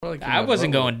I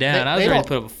wasn't going down. I was ready to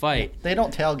put up a fight. They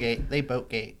don't tailgate. They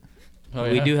boatgate. Oh,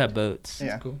 yeah. We do have boats.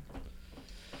 Yeah. Cool.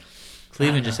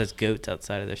 Cleveland just has goats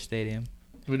outside of their stadium.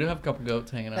 We do have a couple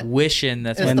goats hanging out. Wishing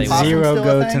that's Is what the they possum want. Zero still a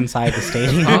goats thing? inside the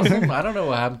stadium. Possum? I don't know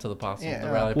what happened to the possum. Yeah.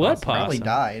 The rally What possum. Probably possum?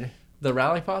 died. The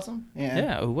rally possum? Yeah.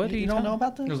 Yeah, what do You you don't know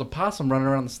about There this? was a possum running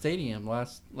around the stadium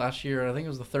last year. I think it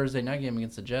was the Thursday night game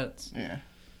against the Jets. Yeah.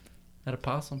 Had a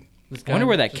possum. This I wonder guy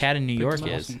where that just cat in New picked York him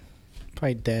up. is.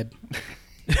 Probably dead.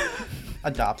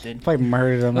 Adopted. Probably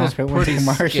murdered him I was after it went to pretty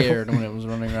commercial. scared when it was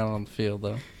running around on the field,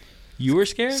 though. You were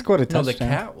scared? Scored a No, touchdown.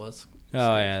 the cat was.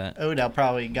 Oh, yeah. Odell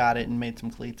probably got it and made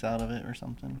some cleats out of it or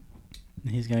something.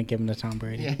 He's gonna give him to Tom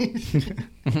Brady. Yeah.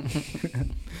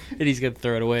 And he's going to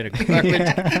throw it away to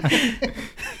garbage.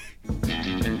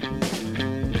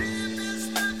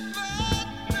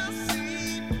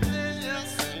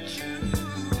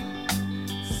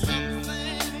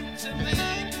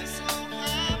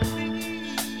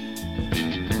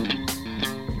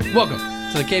 Welcome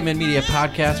to the Caveman Media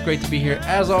Podcast. Great to be here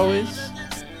as always.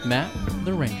 Matt,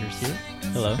 the Ranger's here.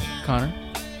 Hello. Connor,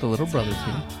 the little brother's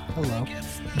here. Hello.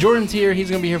 Jordan's here. He's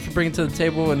going to be here for Bring It to the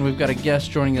Table, and we've got a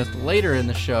guest joining us later in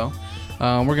the show.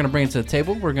 We're going to bring it to the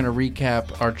table. We're going to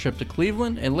recap our trip to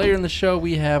Cleveland, and later in the show,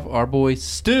 we have our boy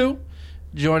Stu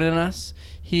joining us.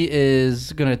 He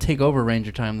is going to take over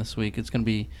Ranger time this week. It's going to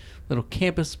be little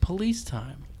campus police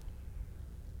time.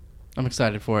 I'm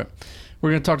excited for it. We're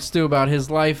going to talk to Stu about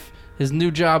his life, his new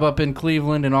job up in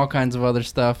Cleveland, and all kinds of other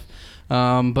stuff.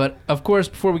 But, of course,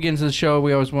 before we get into the show,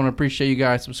 we always want to appreciate you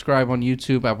guys. Subscribe on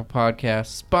YouTube, Apple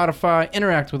Podcasts, Spotify.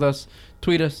 Interact with us.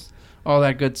 Tweet us. All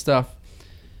that good stuff.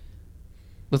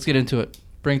 Let's get into it.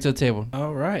 Bring it to the table.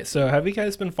 All right. So have you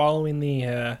guys been following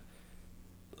the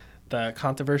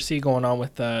controversy going on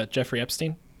with Jeffrey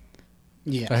Epstein?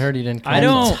 Yeah. I heard he didn't kill I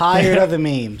don't- himself. Tired of the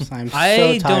memes. I'm so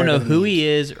I tired don't know of the who memes. he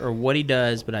is or what he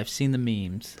does, but I've seen the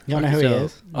memes. You don't know who he So-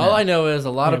 is? All I know is a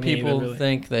lot Yeah, of me either, people really.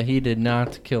 think that he did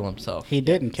not kill himself. He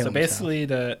didn't kill So himself. basically,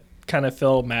 to kind of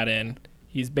fill Matt in,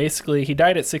 he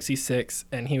died at 66,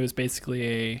 and he was basically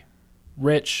a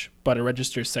rich but a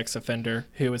registered sex offender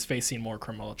who was facing more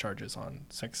criminal charges on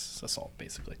sex assault,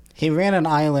 basically. He ran an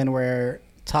island where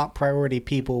top priority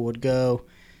people would go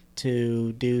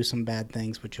to do some bad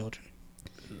things with children.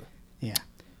 Yeah.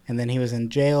 And then he was in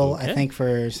jail, Okay. I think,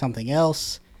 for something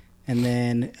else. And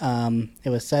then it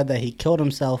was said that he killed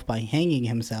himself by hanging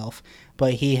himself,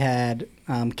 but he had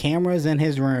cameras in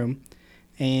his room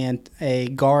and a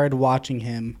guard watching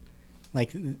him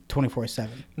like 24/7.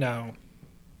 Now,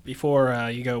 before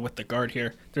you go with the guard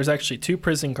here, there's actually 2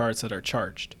 prison guards that are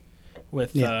charged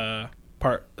with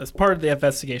as part of the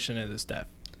investigation of his death.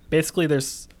 Basically,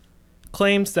 there's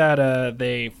claims that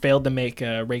they failed to make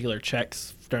regular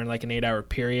checks during like an 8-hour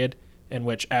period, in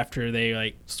which after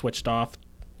they switched off,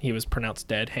 he was pronounced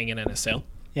dead, hanging in a cell.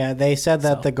 Yeah, they said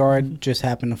that So- the guard just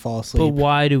happened to fall But asleep.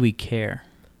 why do we care?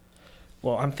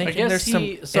 Well, I'm I thinking guess there's he,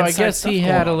 some. I inside guess stuff he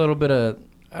going had a on. little bit of,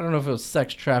 I don't know if it was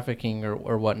sex trafficking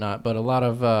or whatnot, but a lot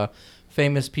of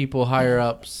famous people, higher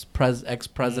ups,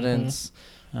 ex-presidents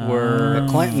were The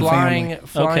Clinton flying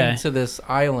Okay. to this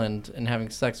island and having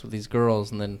sex with these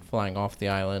girls, and then flying off the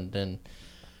island, and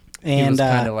he And was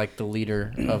kind of like the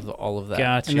leader of all of that.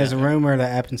 Gotcha. And there's a rumor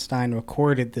that Epstein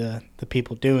recorded the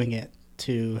people doing it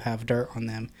to have dirt on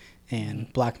them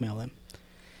and blackmail them.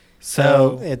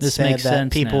 So it's This said makes that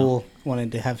sense people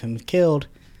wanted to have him killed,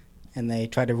 and they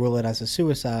tried to rule it as a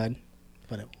suicide,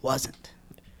 but it wasn't.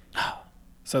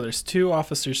 So there's 2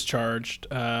 officers charged.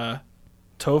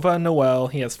 Tova Noel,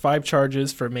 he has 5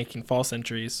 charges for making false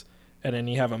entries. And then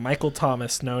you have a Michael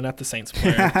Thomas, known at the Saints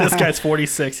player. This guy's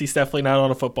 46. He's definitely not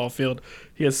on a football field.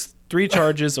 He has 3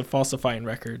 charges of falsifying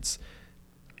records.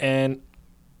 And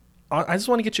I just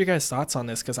want to get your guys' thoughts on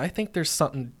this, because I think there's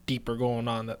something deeper going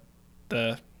on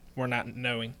that we're not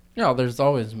knowing. No, there's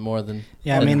always more than.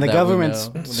 Yeah, I mean, the that we government's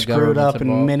know when the screwed government's up in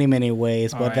involved. many, many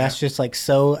ways, Oh, but yeah. that's just like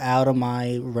so out of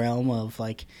my realm of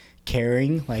like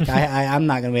caring. Like I'm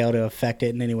not going to be able to affect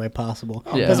it in any way possible.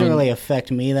 Yeah, It doesn't I mean- really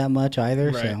affect me that much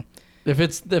either. Right. So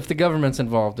If the government's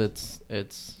involved, it's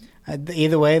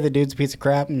either way, the dude's a piece of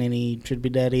crap, and then he should be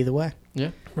dead either way.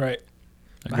 Right.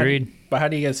 Agreed. But how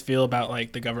do you guys feel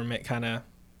about the government kind of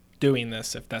doing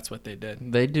this, if that's what they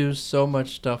did? they do so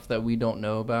much stuff that we don't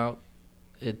know about.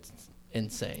 It's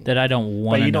insane. That I don't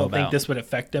want But to you know don't about. think this would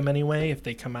affect them anyway if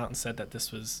they come out and said that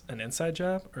this was an inside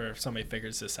job, or if somebody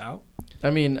figures this out?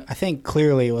 I mean, I think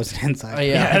clearly it was an inside.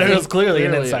 Yeah, I it think was clearly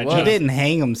an inside it job. He was. didn't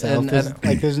hang himself.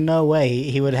 And- There's no way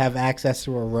he would have access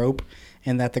to a rope,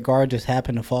 and that the guard just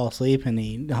happened to fall asleep and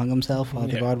he hung himself while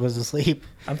the Yeah. guard was asleep.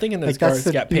 I'm thinking those Like, that's guards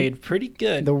the- got paid pretty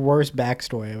good. The worst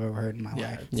backstory I've ever heard in my yeah,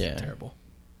 life. it's Yeah. terrible.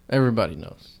 Everybody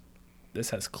knows. This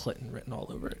has Clinton written all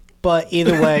over it. But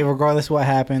either way, regardless of what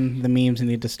happened, the memes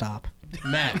need to stop.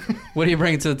 Matt, what are you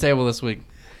bringing to the table this week?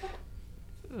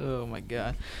 Oh my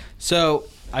god. So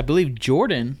I believe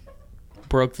Jordan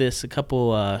broke this a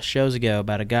couple shows ago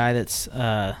about a guy that's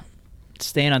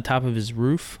staying on top of his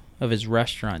roof of his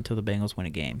restaurant until the Bengals win a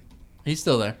game. He's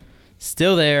still there.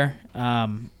 Still there.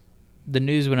 The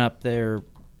news went up there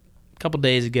a couple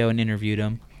days ago and interviewed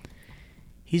him.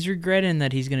 He's regretting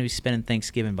that he's going to be spending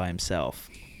Thanksgiving by himself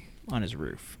on his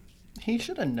roof. He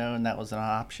should have known that was an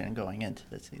option going into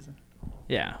the season.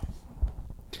 Yeah.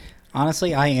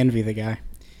 Honestly, I envy the guy.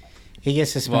 He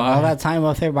gets to spend Why? all that time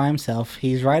up there by himself.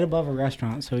 He's right above a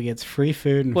restaurant, so he gets free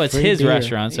food and Well, it's free his beer.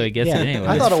 restaurant, so he gets it anyway.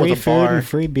 I It's thought it was free a food bar. and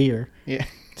free beer. Yeah.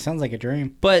 Sounds like a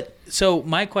dream. But so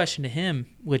my question to him,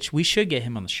 which we should get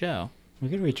him on the show, We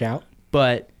could reach out.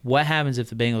 but what happens if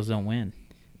the Bengals don't win?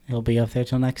 He'll be up there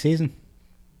till next season.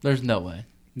 There's no way.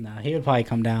 No, he would probably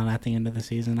come down at the end of the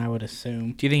season, I would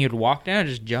assume. Do you think he'd walk down or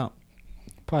just jump?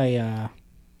 Probably, I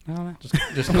don't know.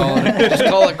 Just call it. Just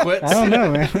call it quits. I don't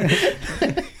know,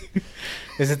 man.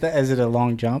 Is it a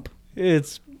long jump?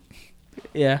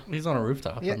 Yeah. He's on a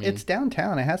rooftop. Yeah, I mean, it's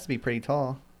downtown. It has to be pretty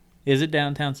tall. Is it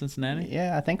downtown Cincinnati?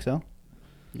 Yeah, I think so.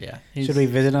 yeah. Should we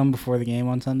visit him before the game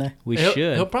on Sunday? We He'll,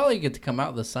 should. He'll probably get to come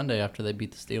out this Sunday after they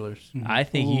beat the Steelers. I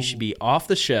think you should be off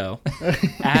the show,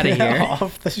 out of here.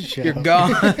 Off the show. You're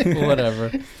gone.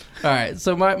 Whatever. All right.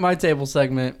 So my table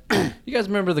segment. You guys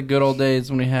remember the good old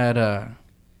days when we had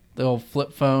the old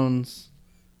flip phones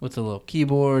with the little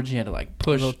keyboards? You had to like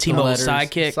push Little the T-Mobile letters.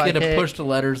 Sidekick. You had to Sidekick. push the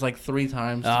letters like 3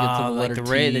 times to get to the like letter the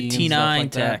T the and T9 stuff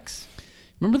like that. text.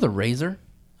 Remember the Razor?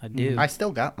 I do. I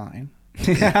still got mine.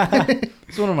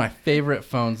 It's one of my favorite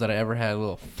phones that I ever had. A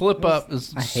little flip up. It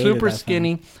was I hated super that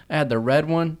skinny. I had the red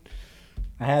one.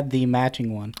 I had the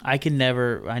matching one. I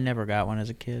never got one as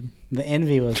a kid. The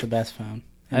Envy was the best phone.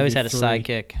 I always had a NV3.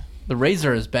 Sidekick. The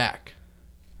Razor is back.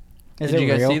 Is Did it you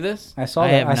guys real? see this? I saw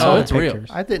I that. have I not. saw Oh, the it's real. pictures.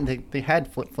 I didn't think they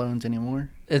had flip phones anymore.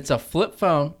 It's a flip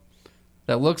phone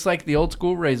that looks like the old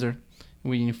school Razor.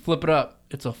 When you flip it up,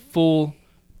 it's a full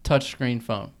touchscreen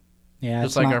phone, Yeah,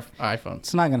 just it's like not, our iPhones.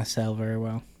 it's not gonna sell very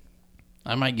well.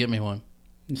 I might get me one.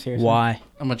 Seriously. Why?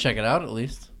 I'm gonna check it out at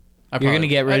least. You're going to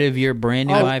get rid of your brand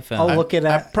new iPhone. I'll look it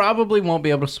I up. probably won't be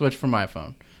able to switch from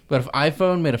iPhone, but if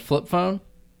iPhone made a flip phone,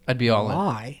 I'd be all in.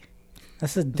 Why?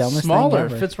 That's the dumbest Smaller, thing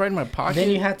it ever. fits right in my pocket. Then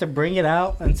you have to bring it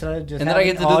out instead of just And then I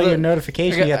having get to do all the- your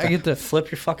notifications. You I have to get to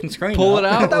flip your fucking screen. pull up. it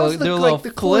out, That was do a the- little like the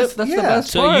flip. coolest- That's the yeah.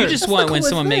 best So part. you just That's want the when coolest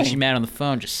someone makes thing. you mad on the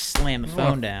phone, just slam the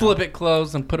phone down. flip it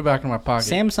closed and put it back in my pocket.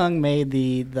 Samsung made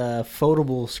the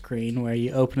foldable screen where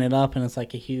you open it up and it's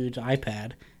like a huge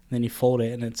iPad. And then you fold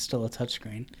it and it's still a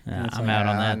touchscreen. And it's I'm like out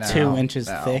on that. no. 2 inches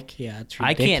No. thick. Yeah, it's I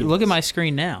ridiculous. can't look at my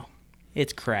screen now.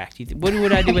 It's cracked. What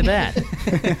would I do with that?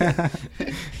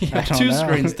 You have don't 2 know.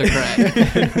 screens to crack.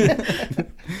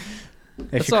 If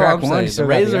That's you all crack I'm one, saying. you The still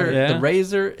got the Razor, other. Yeah. the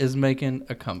Razor is making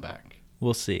a comeback,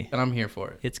 We'll see. and I'm here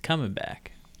for it. It's coming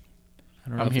back. I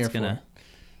don't know I'm if here it's for gonna.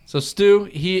 So Stu,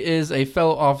 he is a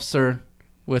fellow officer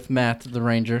with Matt, the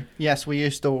Ranger. Yes, we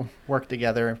used to work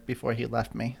together before he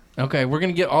left me. Okay, we're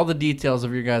gonna get all the details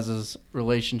of your guys'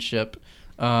 relationship,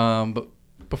 but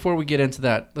before we get into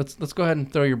that, let's go ahead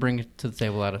and throw your bring it to the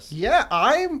table at us. Yeah,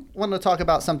 I want to talk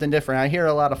about something different. I hear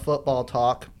a lot of football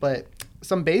talk, but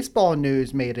some baseball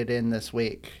news made it in this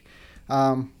week.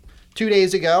 2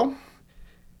 days ago,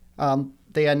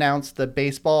 they announced the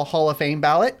Baseball Hall of Fame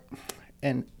ballot,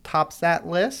 and tops that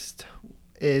list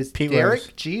is Pete Derek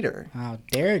Rose. Jeter. Wow,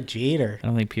 Derek Jeter. I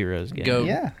don't think Pete Rose gets Go. it.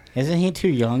 Yeah, Isn't he too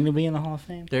young to be in the Hall of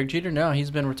Fame? Derek Jeter, no, he's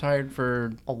been retired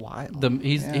for a while.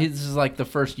 this Yeah. is like the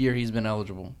first year he's been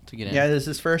eligible to get in. Yeah, this is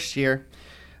his first year.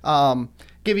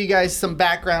 Give you guys some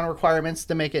background requirements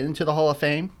to make it into the Hall of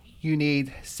Fame. You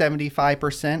need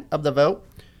 75% of the vote.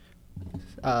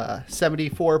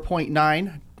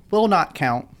 74.9 will not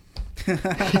count. and,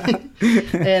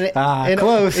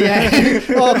 close. Yeah,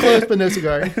 well, close, but no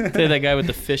cigar. Say that guy with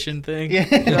the fishing thing.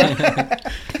 Yeah.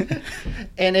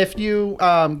 And if you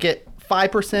get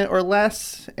 5% or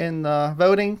less in the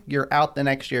voting, you're out the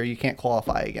next year. You can't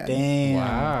qualify again. Damn.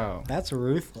 Wow. That's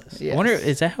ruthless. Yes. I wonder,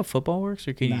 is that how football works,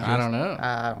 or can you? I Just, don't know.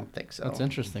 I don't think so. That's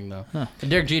interesting though. Huh.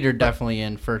 Derek Jeter definitely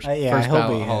in first yeah, first he'll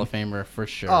ballot be Hall in. of Famer for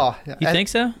sure. Oh, You think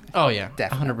so? Oh yeah,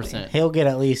 Definitely. 100%, He'll get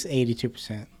at least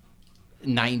 82%.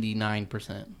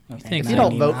 99%. You think If you so?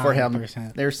 don't vote for him,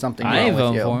 99%. there's something I wrong ain't with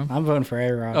voting you. for him. I'm voting for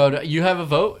A-Rod. Oh, you have a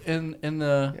vote in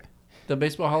the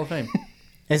Baseball Hall of Fame.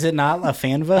 Is it not a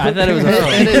fan vote? I thought it was.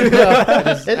 It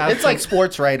is, it's absolute- like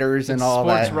sports writers and all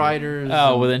Sports that. writers.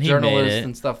 Oh, well, and then he made journalists it.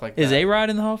 and stuff like that. Is A-Rod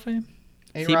in the Hall of Fame?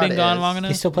 Has he A-Rod been gone is. long enough?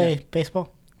 You still play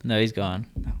baseball? No, he's gone.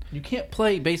 You can't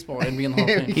play baseball and be in the Hall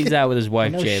of Fame. He's out with his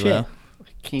wife, No J Lo.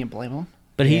 shit. Can't blame him.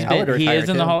 But he's Yeah, I would been, he retire is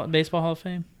in the too. Baseball Hall of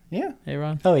Fame. Yeah, Hey,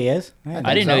 Ron. Oh, he is? I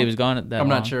didn't know so. he was gone at that. I'm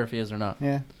long. not sure if he is or not.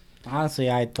 yeah. Honestly,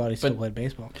 I thought he still But- played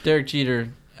baseball. Derek Jeter,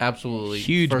 absolutely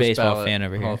Huge first baseball ballot fan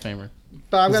over Hall here. of Famer.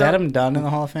 But I'm Is gonna. Adam Dunn in the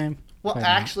Hall of Fame? Well, Probably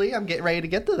not. actually, I'm getting ready to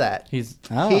get to that. He's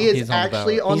Oh, he is he's on the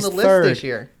actually ballot. on He's the list third. this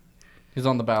year. He's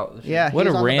on the ballot this year. Yeah, What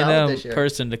he's a on the ballot random this year.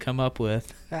 person to come up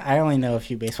with. I only know a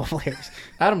few baseball players.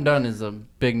 Adam Dunn is a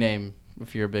big name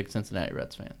if you're a big Cincinnati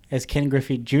Reds fan. Is Ken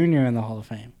Griffey Jr. in the Hall of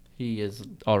Fame? He is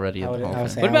already I in would- the Hall I would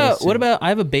of say- Fame. What I would about what assume. about? I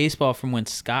have a baseball from when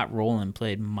Scott Rowland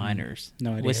played minors.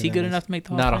 No idea Was who he that good is. enough to make the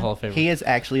Hall Not a of Hall of Famer. He is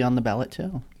actually on the ballot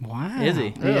too. Wow. Is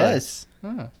he? Really? Yes.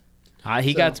 Huh. Fame?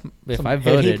 He So- got. If I Who did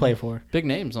he voted, play for? Big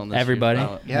names on this year's Everybody.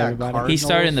 ballot. Yeah. Everybody. he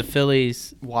started in the Cardinals,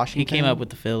 Phillies. Washington. He came up with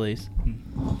the Phillies.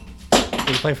 Did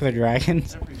he play for the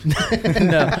Dragons?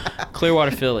 No, Clearwater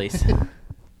Phillies.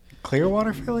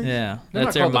 Clearwater Phillies? Yeah, They're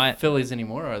that's not called their the Phillies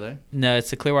anymore, are they? No, it's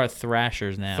the Clearwater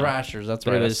Thrashers now. Thrashers. That's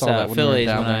But right. it I was saw that when we were Phillies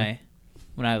down when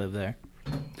there. I lived there.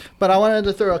 But I wanted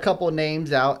to throw a couple of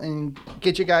names out and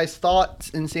get you guys' thoughts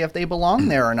and see if they belong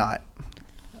there or not.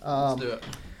 Let's do it.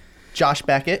 Josh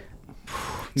Beckett.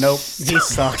 Nope. He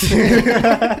sucks. Who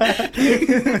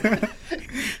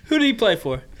did he play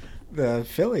for? The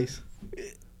Phillies.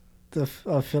 The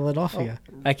Philadelphia.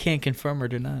 I can't confirm or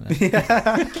deny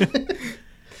that.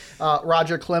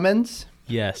 Roger Clemens.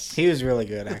 Yes. He was really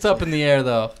good, It's actually. up in the air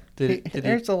though. Did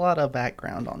There's a lot of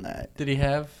background on that. he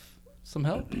have some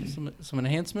help? Some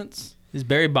enhancements Is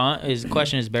Barry Bond? His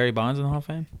question is Barry Bonds in the Hall of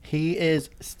Fame? He is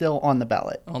still on the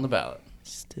ballot. on the ballot?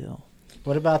 Still.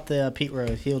 What about the Pete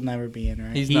Rose? He'll never be in,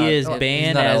 right? He's He not- is he's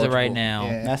banned not as of right eligible. now.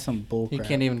 Yeah. That's some bull He crap.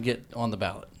 can't even get on the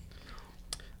ballot.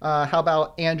 How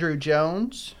about Andrew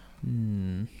Jones?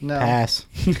 Hmm. No. Pass.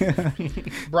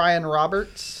 Brian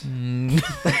Roberts. Mm.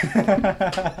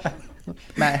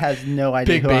 Matt has no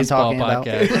idea Big who I'm baseball talking about.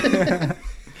 podcast.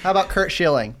 How about Kurt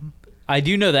Schilling? I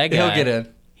do know that guy. He'll get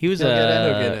in. He was He'll get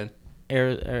in. He'll get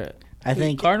in. I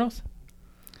think Cardinals.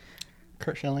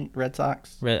 Kurt Schilling, Red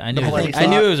Sox. Red. I knew. Before I he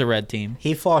knew saw- it was a red team.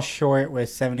 he falls short with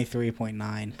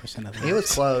 73.9% of the He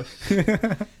was votes.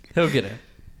 close. He'll get in.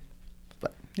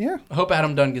 But yeah, I hope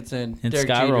Adam Dunn gets in. And Derek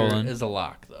Scott Jeter Rowland. is a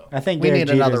lock though. I think We Derek need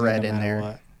Jeter's another no red in matter there.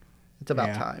 what. it's about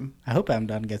Yeah. time. I hope Adam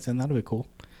Dunn gets in. That'll be cool.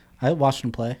 I watched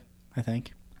him play, I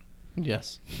think.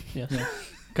 Yes. Yes.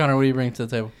 Connor, what do you bring to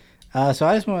the table? So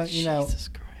I just want, Jesus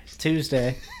Christ.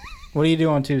 Tuesday. What do you do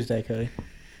on Tuesday, Cody?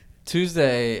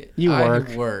 Tuesday, You I work.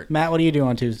 work. Matt, what do you do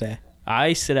on Tuesday?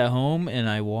 I sit at home and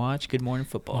I watch Good Morning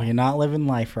Football. Oh, you're not living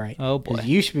life right. Oh, 'Cause boy.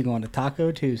 you should be going to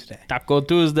Taco Tuesday. Taco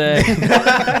Tuesday.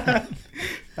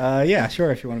 Yeah,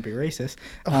 sure, if you want to be racist.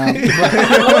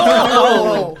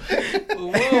 Oh,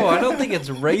 Whoa, I don't think it's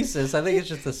racist. I think it's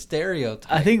just a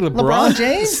stereotype. I think LeBron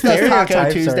James does Taco Stereotypes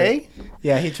are- Tuesday.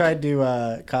 Yeah, he tried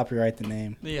to copyright the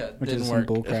name, Yeah, it which didn't is some work.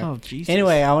 bullcrap. Oh, Jesus.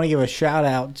 Anyway, I want to give a shout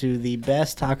out to the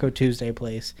best Taco Tuesday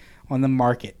place on the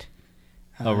market.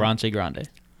 Oh, Ronce Grande.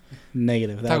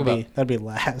 Negative. Talk That'd be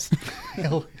last.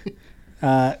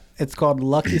 It's called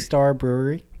Lucky Star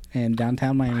Brewery in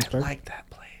downtown Miamisburg. like that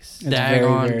place. It's very,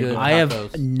 Daggone very good. good. I have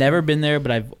Tacos. never been there,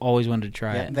 but I've always wanted to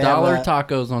try Yeah, it. they have Dollar a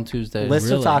tacos on Tuesdays. list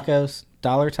Really? of tacos,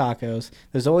 dollar tacos.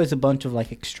 There's always a bunch of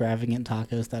like extravagant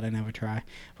tacos that I never try,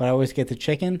 but I always get the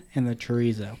chicken and the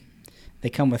chorizo. They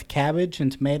come with cabbage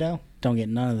and tomato. Don't get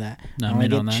none of that. Not I only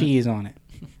in get on that. cheese on it.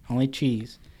 Only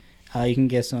cheese. You can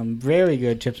get some very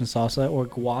good chips and salsa or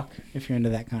guac if you're into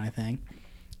that kind of thing.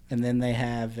 And then they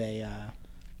have a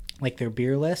like their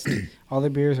beer list. All their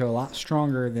beers are a lot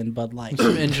stronger than Bud Light.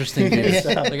 Some interesting beers.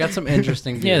 Yeah. They got some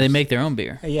interesting beers. Yeah, they make their own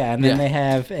beer. Yeah, and then Yeah. they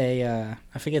have a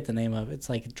I forget the name of it. It's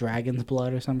like Dragon's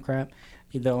Blood or some crap.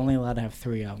 They're only allowed to have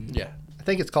 3 of them. Yeah. I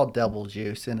think it's called Devil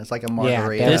Juice, and it's like a Yeah,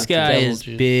 margarita. This guy Devil is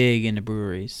juice. big into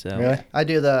breweries, so Really? I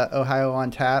do the Ohio on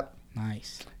Tap,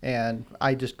 Nice. and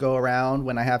I just go around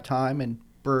when I have time and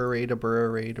brewery to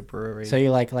brewery to brewery. So you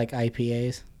like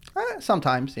IPAs?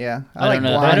 Sometimes, yeah. I don't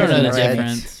know. blondes I don't know and the reds.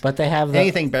 difference. But they have the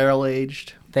Anything barrel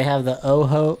aged. they have the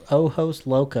Ojos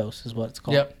Locos is what it's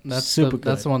called. Yep. That's super the,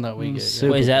 That's the good. one that we get. yeah.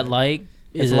 super Wait, is that good. light?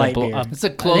 It's Is it light a, beer. It's the I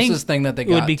think closest thing that they it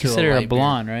got would be to a considered a light beer.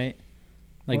 blonde, right?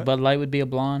 Like What? Bud Light would be a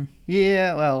blonde.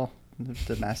 Yeah, well,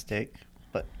 domestic.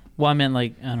 Well, I meant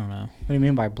like I don't know. What do you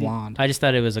mean by blonde? I just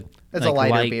thought it was a It's a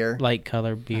lighter light, beer. light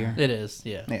color beer. It is.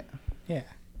 Yeah. Yeah. Yeah.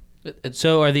 It's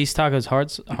So are these tacos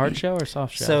hard shell or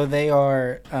soft shell? So they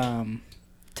are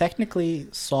technically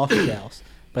soft shells,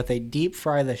 but they deep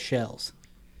fry the shells.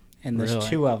 And there's Really?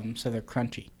 2 of them, so they're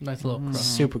crunchy. nice little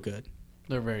crust. Super good.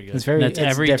 They're very good. It's very that's it's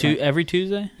every different. every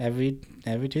Tuesday.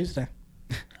 every Tuesday.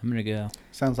 I'm gonna go.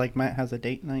 Sounds like Matt has a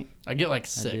date night. I get like I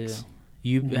 6. do.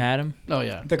 You had them? Oh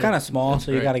yeah, They're kind of small, that's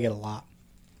so you great. got to get a lot.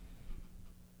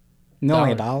 And they're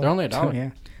only $1. They're only $1. Yeah.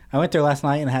 I went there last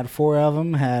night and had 4 of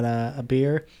them. Had a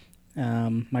beer.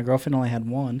 My girlfriend only had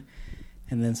 1,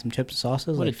 and then some chips and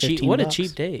sauces. What like a cheap! $15. What a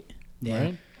cheap date. Yeah,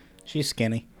 Right? she's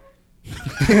skinny.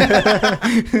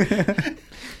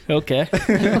 Okay.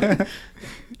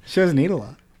 She doesn't eat a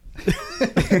lot.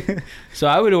 So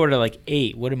I would order like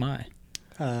 8. What am I?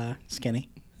 Skinny.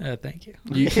 Thank you.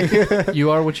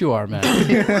 You are what you are, man.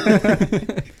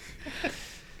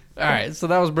 All right, so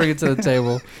that was Bring It to the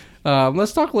Table.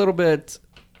 Let's talk a little bit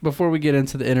before we get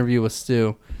into the interview with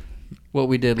Stu. What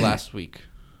we did last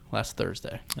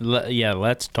Thursday. Yeah,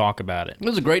 let's talk about it. It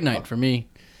was a great night for me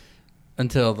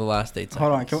until the last 8 seconds.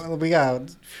 Hold on,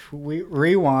 we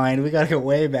rewind. We got to go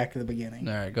way back to the beginning.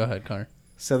 All right, go ahead, Connor.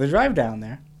 So the drive down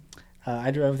there, I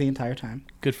drove the entire time.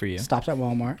 Good for you. Stopped at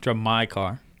Walmart. Drove my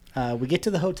car. We get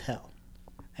to the hotel.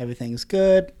 Everything's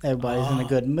good. Everybody's in a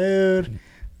good mood.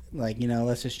 Like,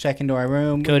 let's just check into our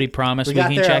room. Cody promised we got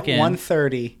can there check at in.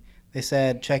 1:30. They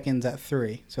said check-in's at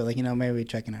 3. So, maybe we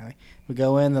check in early. We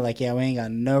go in. They're like, yeah, we ain't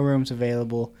got no rooms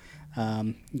available.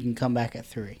 You can come back at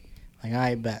 3. Like, all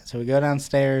right, bet. So we go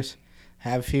downstairs,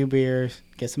 have a few beers,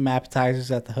 get some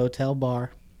appetizers at the hotel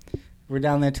bar. We're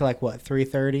down there till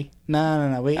 3:30?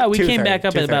 No. We came back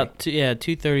up at about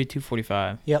 2:30,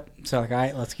 2:45. Yep. So all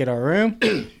right, let's get our room.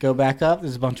 Go back up.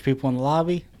 There's a bunch of people in the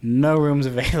lobby. No rooms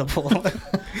available.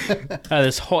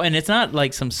 And it's not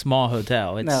like some small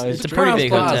hotel. It's a pretty Crowns big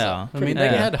Plaza. hotel. I mean, they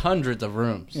had hundreds of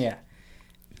rooms. Yeah.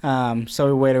 So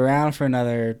we wait around for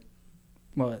another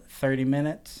 30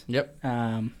 minutes. Yep.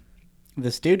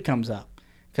 This dude comes up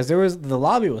because the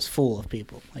lobby was full of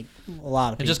people, like a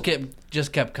lot of It people.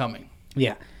 just kept coming.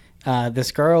 Yeah.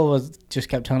 This girl just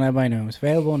kept telling everybody no rooms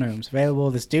available.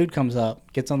 This dude comes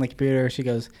up, gets on the computer. She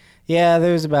goes, yeah,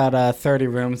 there's about 30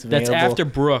 rooms available. That's after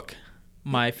Brooke,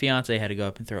 my fiance, had to go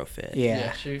up and throw a fit.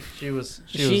 Yeah. She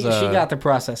got the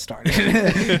process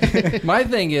started. My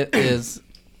thing is,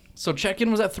 so check-in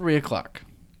was at 3:00.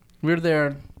 We were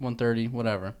there 1:30,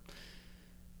 whatever.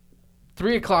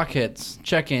 3:00 hits,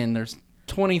 check-in. There's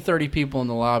 20, 30 people in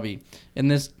the lobby, and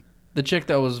the chick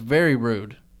that was very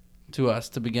rude to us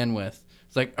to begin with.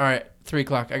 It's like, all right,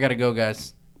 3:00. I gotta go,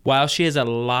 guys. While she has a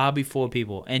lobby full of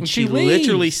people, and she leaves.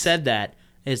 literally said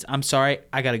I'm sorry,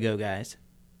 I gotta go, guys,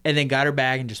 and then got her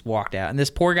bag and just walked out. And this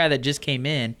poor guy that just came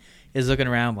in is looking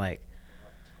around like,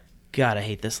 God, I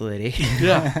hate this lady.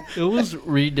 Yeah, it was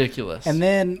ridiculous. And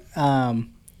then,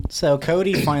 so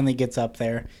Cody finally gets up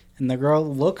there, and the girl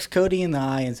looks Cody in the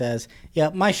eye and says,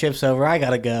 "Yep, my shift's over. I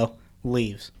gotta go."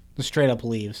 Leaves. Just straight up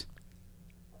leaves.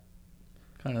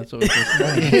 Kind of that's what it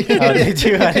was. Oh, did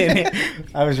you? I didn't.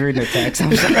 I was reading a text.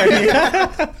 I'm sorry.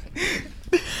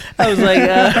 I was like,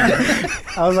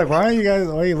 I was like, why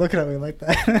are you looking at me like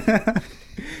that?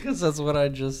 Because that's what I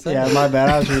just said. Yeah, my bad.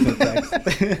 I was reading the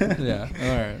text. Yeah.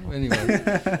 All right.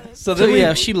 Anyway. so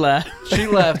yeah, she left. She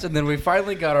left, and then we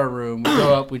finally got our room. We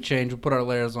go up, we change, we put our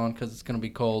layers on because it's gonna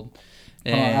be cold.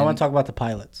 Hold on, I want to talk about the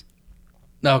pilots.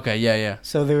 Okay. Yeah.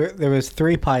 So there was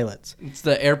 3 pilots. It's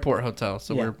the airport hotel,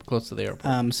 so Yeah. we're close to the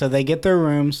airport. So they get their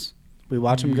rooms. We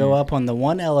watch them go up on the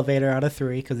 1 elevator out of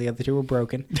 3 because the other 2 were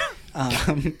broken.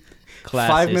 Classy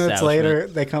 5 minutes establishment. later,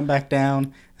 they come back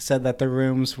down, said that the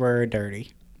rooms were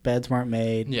dirty. Beds weren't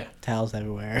made. Yeah. Towels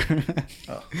everywhere.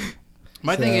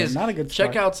 My so thing is, not a good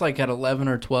start. checkout's like at 11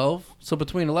 or 12. So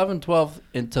between 11, 12,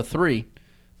 and to 3,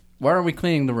 why aren't we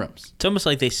cleaning the rooms? It's almost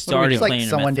like they started It's like cleaning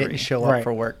someone them at 3. didn't show up Right.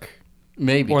 for work.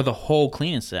 Maybe. Or the whole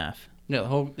cleaning staff.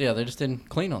 Yeah, they just didn't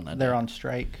clean on that They're day. on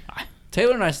strike.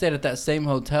 Taylor and I stayed at that same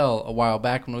hotel a while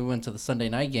back when we went to the Sunday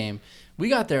night game. We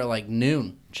got there at like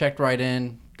noon, checked right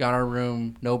in, got our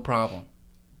room, no problem.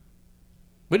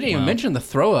 We didn't even Wow. mention the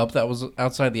throw up that was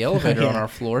outside the elevator on Yeah. our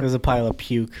floor. There was a pile of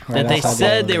puke. Right That they outside the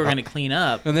said they elevator. were going to clean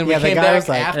up. And then we Yeah, the came guy back was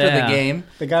like- after Yeah. the game.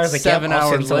 The guy was like, 7 "Yep, I'll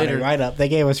hours send somebody later. right up." They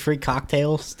gave us free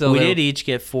cocktails. Still we there. did each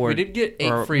get 4. We did get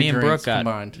 8 or free me and drinks Brooke got,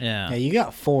 combined. Yeah. Yeah, you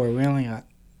got 4. We only got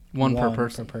One per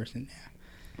person.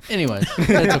 Yeah. Anyways,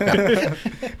 it's okay.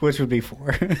 Which would be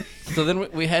 4. So then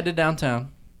we headed downtown,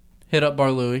 hit up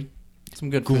Bar Louie. Some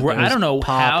good food. I don't know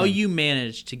how popping. you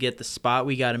managed to get the spot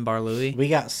we got in Bar Louie. We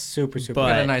got super. But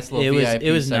Got a nice little it was- VIP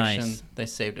it was section. nice. They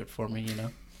saved it for me,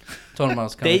 Told them I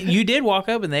was coming. You did walk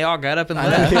up and they all got up and I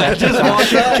left. know. I just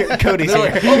walked up. Cody's They're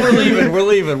here. like, oh,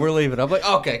 we're leaving. I'm like,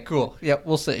 okay, cool. Yep,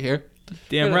 we'll sit here.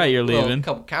 Damn right you're Little leaving.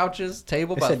 couple couches,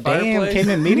 table I by said, the "Damn, fireplace.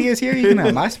 Cayman Media's here. You can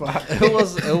have my spot."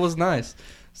 it was nice.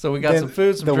 So we got Then some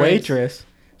food, some the drinks. waitress,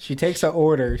 she takes her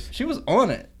orders. She was on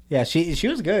it. Yeah, she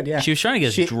was good. Yeah, She was trying to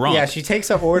get us drunk. Yeah, she takes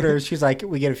her orders. She's like,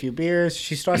 we get a few beers.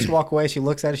 She starts to walk away. She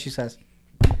looks at it. She says,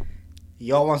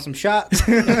 y'all want some shots?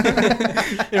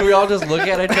 And we all just look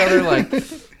at each other like,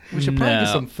 we should probably No.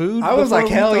 get some food. I was before like,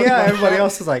 we hell talk yeah. about Everybody shots."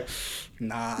 else was like,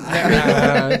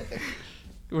 nah.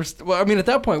 Well, I mean, at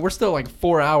that point, we're still like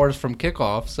 4 hours from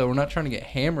kickoff, so we're not trying to get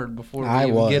hammered before we I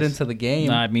even was. get into the game.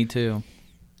 Nah, me too.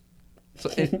 So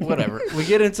whatever. We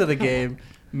get into the game.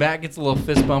 Matt gets a little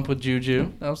fist bump with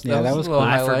Juju. That was Yeah, that a was little cool.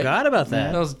 I highlight. forgot about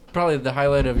that. That was probably the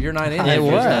highlight of your night. I It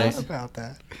was. forgot about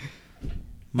that.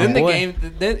 My Then the boy. game.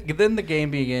 Then the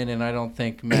game began, and I don't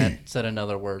think Matt said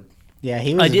another word. Yeah,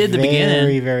 he was I did at the very,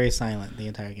 beginning. very silent the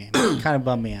entire game. Kind of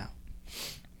bummed me out.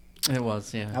 It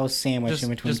was, yeah. I was sandwiched just in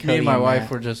between just Cody me and my wife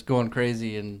Matt. were just going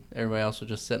crazy, and everybody else was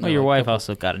just sitting. Well, there your like, wife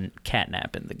also got a cat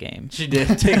nap in the game. She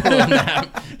did take a little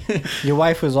nap. Your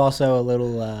wife was also a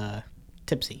little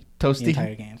tipsy the Toasty.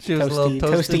 entire game. She was a little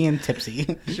toasted. toasty and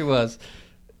tipsy. She was.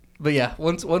 But yeah,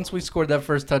 once we scored that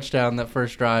first touchdown, that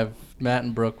first drive, Matt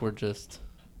and Brooke were just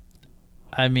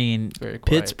I mean, very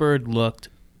quiet. Pittsburgh looked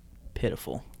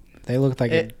pitiful. They looked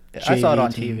like I saw it JV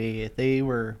on team. TV. They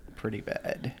were pretty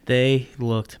bad. They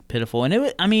looked pitiful, and it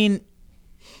was. I mean,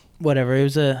 whatever. It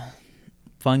was a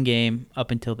fun game up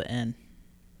until the end.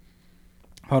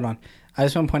 Hold on. I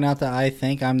just want to point out that I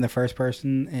think I'm the first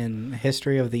person in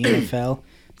history of the NFL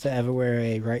to ever wear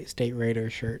a Wright State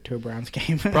Raiders shirt to a Browns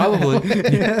game.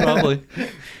 Probably.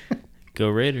 Go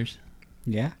Raiders!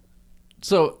 Yeah.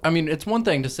 So, I mean, it's one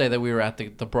thing to say that we were at the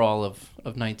brawl of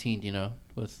 19, you know,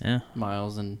 with Yeah,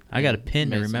 Miles and I got a pin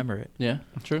to Mason. remember it. Yeah,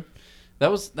 true. That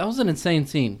was an insane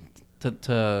scene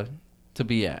to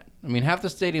be at. I mean, half the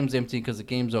stadium's empty because the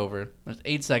game's over. There's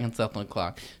 8 seconds left on the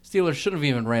clock. Steelers should have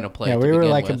even ran a play. Yeah, to we were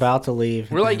begin like with. about to leave.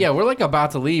 We're like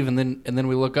about to leave, and then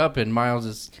we look up and Miles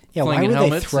is Yeah, why flinging were they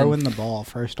helmets throwing and, the ball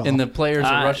first off? and the players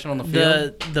are rushing on the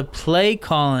field. The play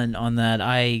calling on that,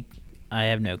 I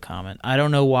have no comment. I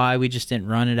don't know why we just didn't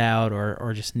run it out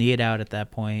or just knee it out at that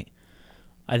point.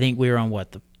 I think we were on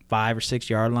the 5 or 6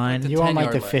 yard line. the you on like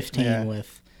 10-yard the line. 15 Yeah.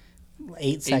 with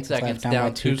 8 8 seconds, seconds left down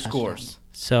by 2 two scores.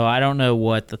 So I don't know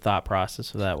what the thought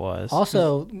process of that was.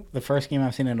 Also, the first game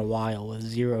I've seen in a while with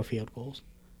 0 field goals.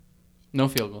 No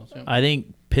field goals. Yeah. I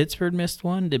think Pittsburgh missed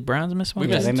one. Did Browns miss one?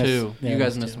 We Yeah, missed they missed- two. yeah, You they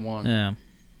guys missed missed two. one. Yeah,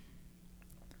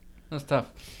 That's tough.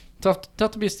 Tough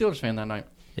to be a Steelers fan that night.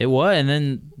 it was. And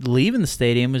then leaving the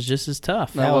stadium was just as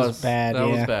tough. That was bad, That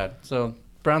was yeah. bad. So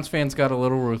Browns fans got a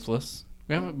little ruthless.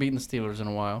 We haven't beaten the Steelers in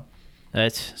a while.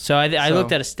 That's so. I So-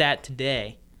 looked at a stat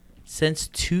today. Since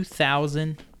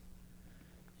 2000,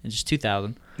 just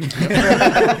 2000,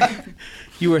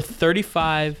 you were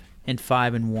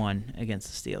 35-5-1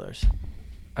 against the Steelers.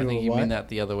 I You think were you mean what? that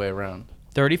the other way around.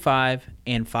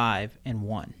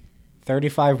 35-5-1.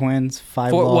 35 wins,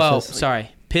 5 Well, losses. sorry,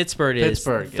 Pittsburgh is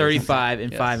Pittsburgh is-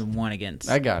 35-5-1 against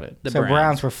I got it. the so Browns,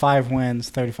 Browns were 5 wins,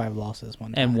 35 losses,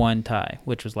 one and tie. one tie,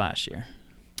 which was last year.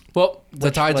 Well, the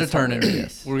Which tides are was turning.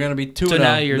 hilarious. We're gonna be 2-0. So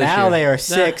now you're- this Now year. they are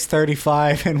 6,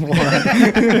 35, and 1.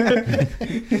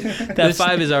 That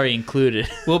 5 is already included.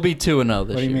 We'll be 2-0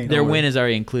 this What do you year. mean? Their Don't worry. win is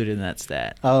already included in that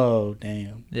stat. Oh,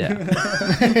 damn. Yeah,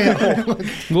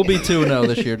 We'll be 2-0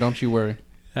 this year. Don't you worry.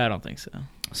 I don't think so.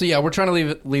 So yeah, we're trying to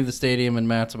leave the stadium, and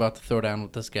Matt's about to throw down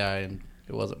with this guy, and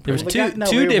it wasn't There was pretty. Well, two we got- no,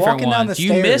 two we were different walking down ones. the You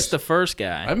stairs. missed the first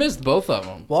guy. I missed both of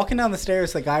them. Walking down the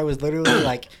stairs, the guy was literally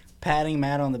like patting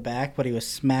Matt on the back, but he was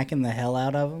smacking the hell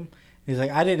out of him. He's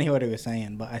like, I didn't hear what he was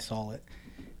saying, but I saw it.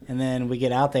 And then we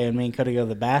get out there, and me and Cody go to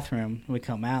the bathroom. We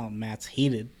come out, and Matt's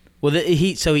heated. Well,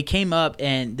 he came up,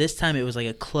 and this time it was like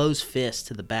a closed fist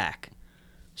to the back.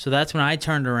 So that's when I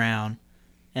turned around,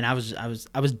 and I was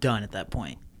done at that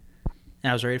point,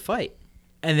 and I was ready to fight.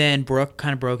 And then Brooke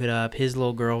kind of broke it up. His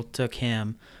little girl took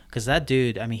him because that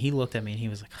dude. I mean, he looked at me and he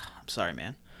was like, oh, "I'm sorry,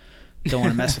 man. Don't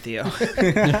want to mess with you."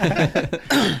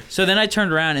 So then I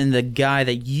turned around, and the guy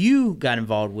that you got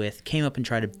involved with came up and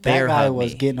tried to bear That guy hug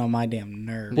was me. getting on my damn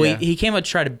nerves. Well, Yeah. he came up to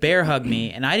try to bear hug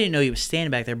me, and I didn't know he was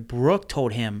standing back there. Brooke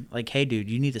told him, like, hey, dude,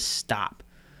 you need to stop.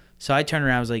 So I turned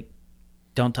around. I was like,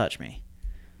 don't touch me.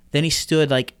 Then he stood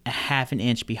like a half an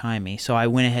inch behind me, so I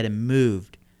went ahead and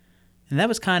moved. And that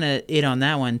was kind of it on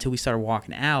that one until we started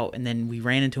walking out, and then we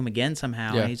ran into him again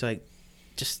somehow, Yeah. and he's like,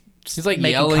 just He's like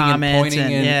making yelling and comments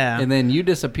pointing, and, yeah. and then you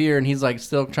disappear, and he's like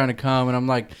still trying to come, and I'm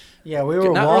like, Yeah, we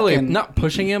were not walking. really, not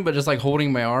pushing him, but just like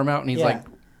holding my arm out, and he's Yeah. like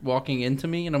walking into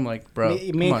me, and I'm like, bro, me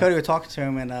come and on. Cody were talking to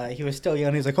him, and he was still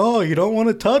yelling. He's like, "Oh, you don't want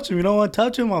to touch him. You don't want to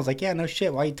touch him." I was like, "Yeah, no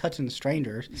shit. Why are you touching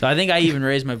strangers?" So I think I even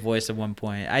raised my voice at one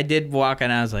point. I did walk,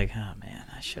 and I was like, oh man,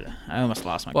 I almost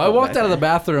lost my Well, I cool walked back out of the there.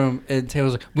 bathroom, and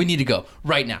Taylor's like, we need to go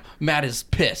right now. Matt is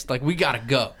pissed. Like, we got to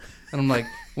go. And I'm like,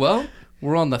 well,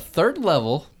 We're on the 3rd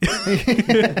level.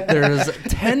 There's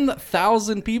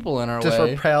 10,000 people in our Just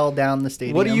way. rappel down the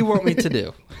stadium. What do you want me to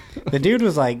do? The dude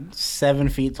was like 7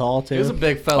 feet tall too. He was a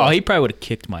big fella. Oh, he probably would have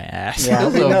kicked my ass. Yeah,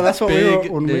 This is a no, that's what we were.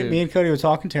 big When dude. me and Cody were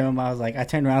talking to him, I was like, I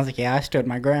turned around, I was like, yeah, I stood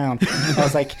my ground. I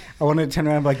was like, I wanted to turn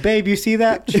around and be like, babe, you see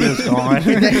that? She was gone.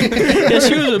 Yeah,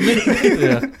 she was a big.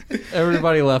 Yeah.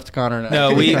 Everybody left Connor. And I. No,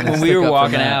 Trying to when we stick were up for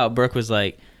walking Matt. out, Brooke was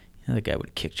like, "That guy would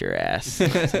have kicked your ass." I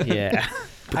was like, yeah,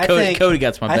 but I Cody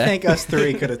got my back. I think us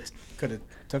three could have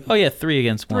took. Oh yeah, 3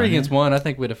 against 1. 3 against 1. I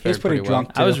think we'd have He was fared pretty pretty well.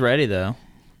 drunk. I was ready though.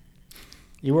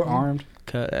 You were armed.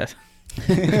 I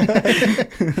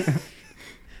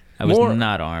was More-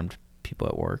 not armed. People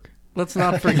at work. Let's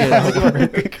not forget.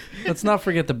 Let's not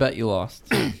forget the bet you lost.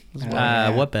 Yeah.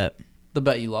 What bet? The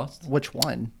bet you lost. Which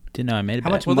one? Didn't know I made a How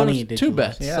bet. much Well, there money was did 2 you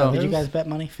bets. lose? Yeah, so there Did you was- guys bet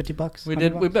money? $50? we 100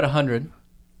 did. We bucks? bet 100.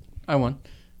 I won.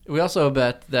 We also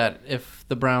bet that if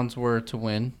the Browns were to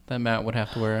win, that Matt would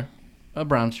have to wear a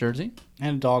Browns jersey.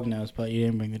 And a dog nose, but you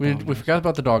didn't bring the dog We nose. forgot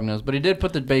about the dog nose, but he did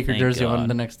put the Baker Thank jersey on God.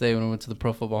 the next day when we went to the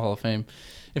Pro Football Hall of Fame.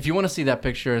 If you want to see that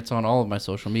picture, it's on all of my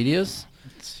social medias.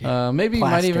 Maybe you might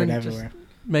Plastered even everywhere. just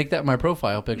make that my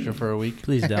profile picture for a week.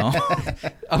 Please don't.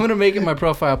 I'm gonna make it my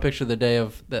profile picture the day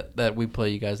of that we play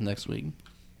you guys next week.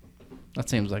 That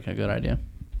seems like a good idea.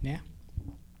 Yeah.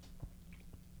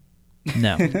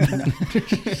 No.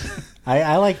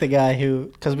 I like the guy who,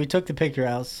 because we took the picture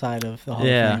outside of the Hall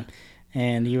Yeah. of Fame,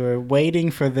 and you were waiting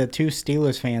for the 2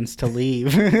 Steelers fans to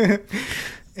leave.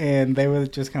 And they were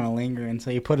just kind of lingering. So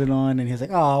you put it on, and he's like,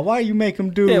 oh, why you make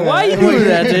them do Yeah, that? why you doing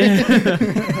that,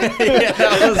 dude? Yeah,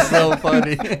 that was so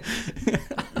funny.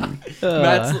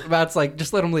 Matt's like,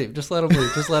 just let him leave, just let him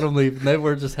leave, just let him leave. And then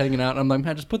we're just hanging out. And I'm like,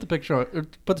 Matt, just put the picture on, or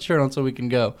put the shirt on so we can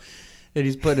go. And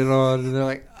he's putting it on, and they're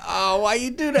like, oh, why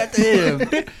you do that to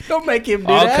him? Don't make him do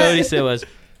All that. Cody said was,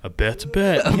 "A bet's a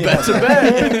bet." Bet's a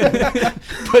bet.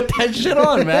 Put that shit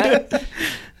on, Matt.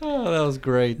 Oh, that was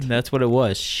great. That's what it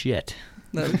was. Shit.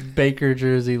 That Baker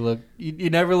jersey looked. You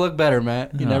never looked better,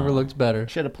 Matt. You never No. looked better.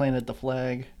 Should have planted the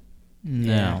flag.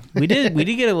 No, we did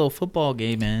get a little football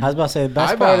game in. I was about to say, the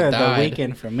best I part about of the died.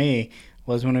 weekend for me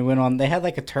was when we went on, they had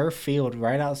like a turf field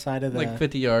right outside of the... Like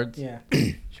 50 yards. Yeah,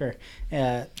 sure.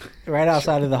 Right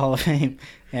outside of the Hall of Fame.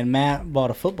 And Matt bought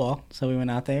a football, so we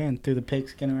went out there and threw the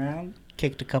pigskin around,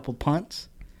 kicked a couple punts.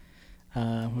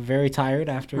 We're very tired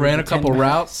after... Ran the a couple 10 minutes.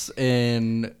 routes,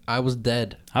 and I was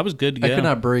dead. I was good to go. I could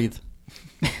not breathe.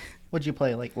 What'd you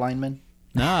play, like lineman?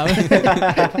 No, I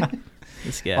was,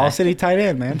 this guy. All city tight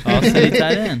end, man. All city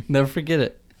tight end. Never forget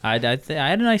it. I had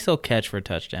a nice little catch for a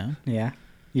touchdown. Yeah.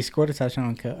 You scored a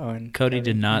touchdown on Cody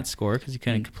did not score because he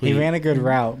couldn't complete. He ran a good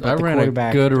route, but I the ran a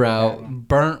quarterback good threw a route, bad one.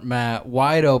 burnt Matt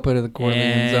wide open in the corner of the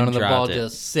end And zone, and the ball dropped it.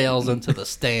 just sails into the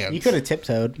stands. You could have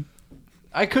tiptoed.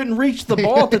 I couldn't reach the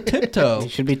ball to tiptoe. You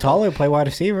should be taller, play wide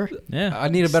receiver. Yeah, I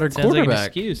need a better Sounds like an quarterback.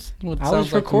 excuse. Well, it I sounds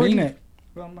was like recording me. it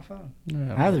on my phone.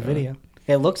 Yeah, I have the video.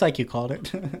 It looks like you called it.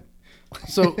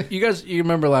 So you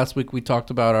remember last week we talked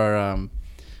about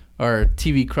our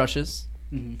TV crushes.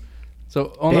 Mhm.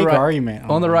 So on Big the right, argument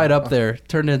on the that. right up there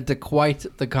turned into quite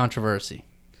the controversy.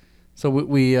 So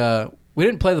we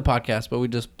didn't play the podcast, but we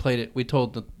just played it. We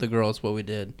told the girls what we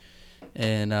did,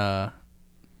 and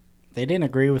They didn't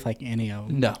agree with like any of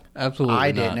them. no, absolutely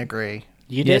I not. didn't agree.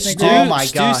 You Yeah, didn't Stu, agree? Oh my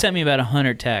Stu God. sent me about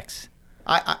 100 texts.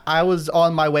 I was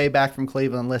on my way back from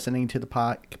Cleveland listening to the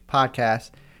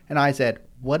podcast, and I said,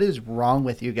 "What is wrong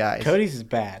with you guys?" Cody's is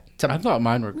bad. I thought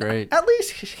mine were great. At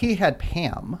least he had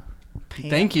Pam.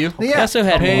 Thank you. He Yeah. also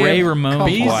had Pam, Ray Ramone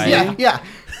Beasley. quiet. Yeah.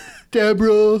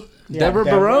 Deborah Deborah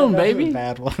Barone, that's baby. A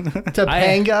bad one.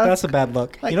 Topanga. That's a bad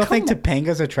look. Like, you don't think come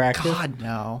Topanga's attractive? God,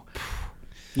 no.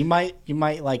 You might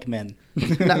like men.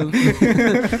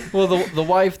 Well, the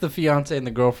wife, the fiance, and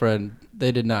the girlfriend,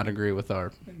 they did not agree with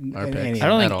our picks. Any- I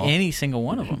don't at think all. any single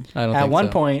one of them. I don't At think one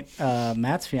so. point,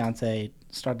 Matt's fiance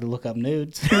started to look up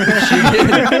nudes.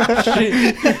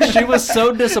 she was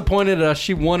so disappointed at us.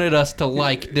 She wanted us to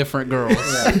like different girls.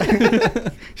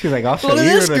 She's like, "I'll show Look at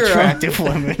you this an girl." attractive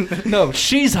woman." No,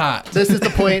 she's hot. This is the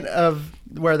point of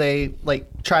where they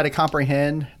like try to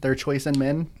comprehend their choice in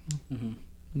men.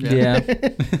 Yeah.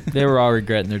 They were all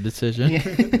regretting their decision.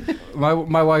 My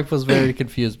wife was very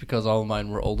confused because all of mine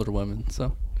were older women.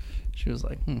 So she was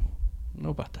like, I don't know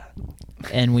about that.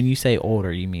 And when you say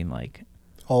older, you mean like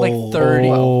Like 30.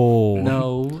 Oh.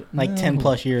 No. like 10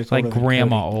 plus years like older than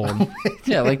grandma Cody. old.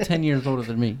 Yeah, like 10 years older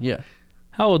than me. Yeah.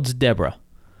 How old's Deborah?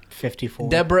 54.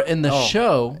 Deborah in the Oh.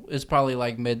 show is probably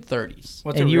like mid 30s.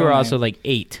 What's her And you real were name? also like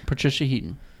 8. Patricia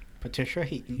Heaton. Patricia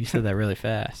Heaton. You said that really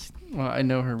fast. Well, I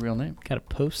know her real name. Got a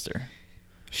poster.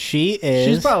 She is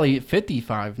She's probably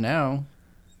 55 now.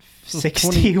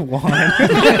 61.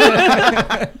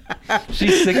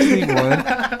 She's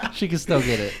 61. She can still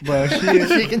get it. Bro, she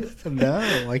is,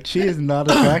 no, like she is not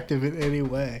attractive in any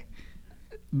way.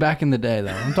 Back in the day,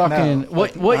 though. I'm talking. No,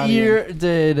 what not year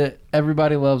did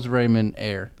Everybody Loves Raymond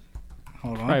air?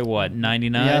 Hold on. Probably what,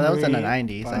 99? Yeah, that was in the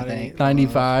 90s, I think.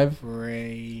 95.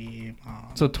 Raymond.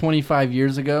 So 25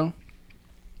 years ago.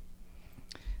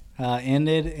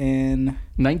 Ended in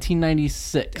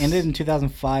 1996. Ended in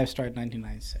 2005. Started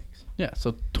 1996. Yeah,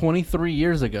 so 23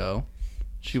 years ago,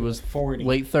 she was 40.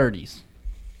 late 30s.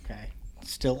 Okay,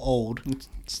 still old.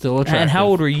 Still attractive. And how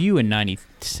old were you in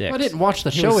 96? I didn't watch the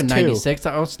He show was in 2. 96.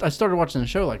 I started watching the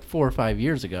show like 4 or 5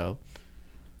 years ago.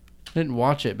 I didn't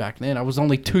watch it back then. I was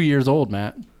only 2 years old,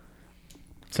 Matt.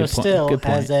 So Good point. still, Good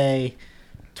point. as a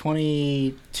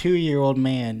 22-year-old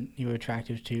man, you were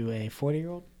attractive to a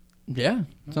 40-year-old. Yeah,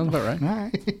 sounds about right. All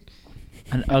right.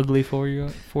 An ugly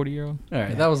 40-year-old? All right,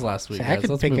 Yeah. that was last week. So I guys. could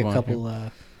Let's pick move a on couple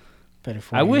here. better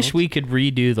 40-year-olds. I wish we could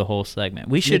redo the whole segment.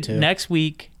 We should, too. next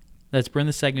week, let's bring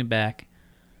the segment back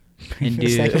and do...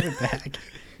 Second back.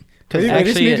 Because We just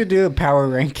Actually, need to do a power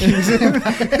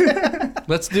rankings.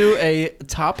 Let's do a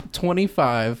top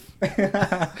 25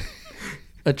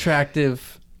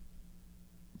 attractive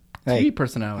TV Hey,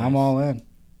 personalities. I'm all in.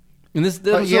 And this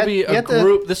But will you be a have to-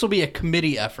 group. This will be a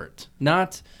committee effort,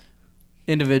 not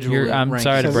individual. I'm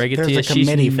sorry to There's- break it to there's you. a She's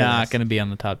committee for not this. going to be on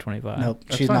the top 25. Nope,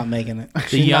 That's she's fine. not making it. The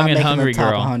She's young not and making hungry the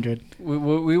top girl. 100.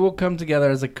 We will come together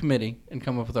as a committee and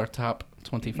come up with our top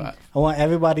 25. I want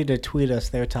everybody to tweet us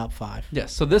their top 5.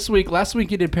 Yes. So last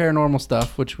week you did paranormal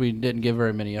stuff, which we didn't give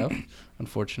very many of,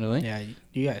 unfortunately. Yeah,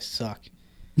 you guys suck.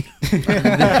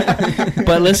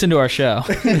 But listen to our show.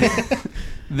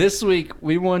 This week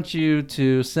we want you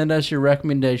to send us your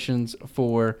recommendations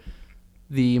for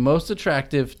the most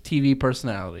attractive TV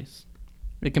personalities.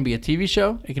 It can be a TV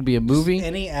show. It can be a movie.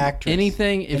 Any actress.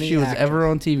 Anything if Any she was actress. ever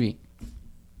on TV.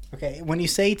 Okay, when you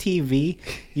say TV,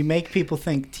 you make people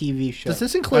think TV show. does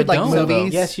this include I like don't, though.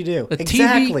 movies? Yes, you do. A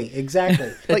TV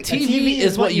Exactly. A Like, TV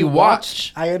is what you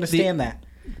watch. I understand that.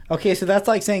 Okay, so that's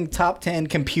like saying top 10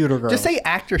 computer girls. Just say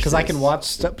actresses. because I can watch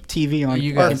TV on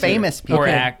You Or guys famous people. Or,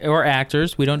 Okay. or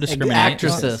actors. We don't discriminate.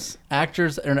 Actresses.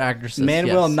 Actors and actresses. Men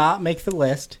yes. will not make the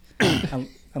list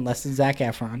unless it's Zac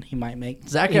Efron. He might make.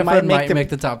 Zac he Efron might make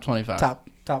the top 25. top.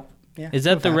 Yeah, Is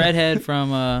that the okay. redhead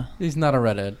from... He's not a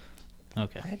redhead.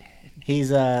 Okay.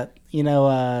 He's what's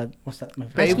that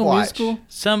movie? High School Baywatch. Musical?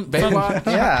 Some... Baywatch?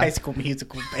 Yeah. High School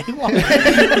Musical.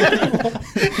 Baywatch.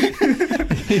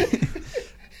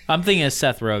 I'm thinking of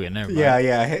Seth Rogen. Never mind.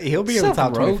 yeah, he'll be in the Seth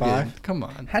top Rogen. 25. Come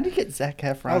on. How do you get Zac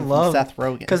Efron I from love Seth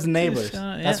Rogen? because Neighbors.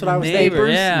 Yeah, That's what I was thinking. Neighbors.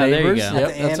 Yeah, there you Neighbors. go. Yep,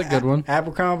 At the that's a end, good one.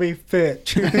 Abercrombie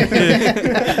Fitch.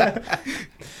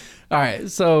 All right,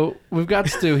 so we've got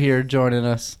Stu here joining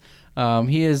us.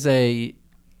 He is a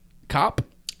cop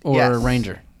or Yes. a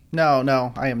ranger.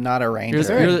 No, I am not a ranger. Is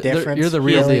there a You're the- difference? You're the He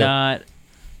real is deal. not...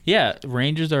 Yeah,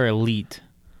 Rangers are elite.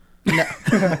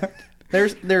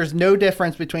 There's no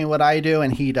difference between what I do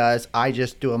and he does. I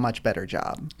just do a much better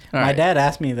job. All My right. dad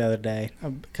asked me the other day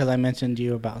because I mentioned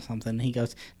you about something. He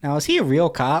goes, "Now is he a real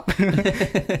cop?"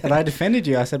 And I defended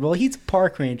you. I said, "Well, he's a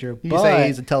park ranger." You but say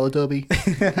he's a Teletubby.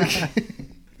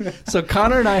 So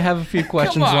Connor and I have a few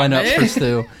questions on, lined up man. for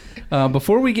Stu.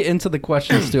 Before we get into the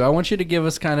questions, Stu, I want you to give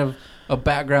us kind of a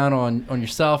background on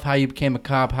yourself, how you became a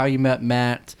cop, how you met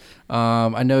Matt.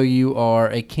 I know you were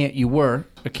a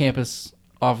campus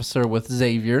officer with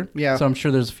Xavier. Yeah. So I'm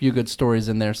sure there's a few good stories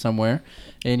in there somewhere.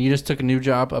 And you just took a new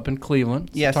job up in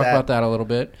Cleveland. So Yes, talk that- about that a little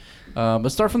bit. But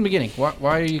start from the beginning. Why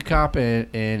are you a cop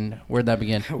and where'd that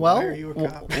begin? Well, Why are you a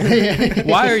cop?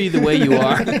 Why are you the way you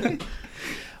are?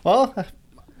 Well,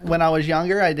 when I was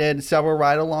younger, I did several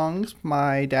ride-alongs.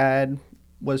 My dad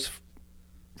was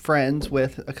friends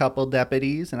with a couple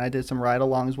deputies, and I did some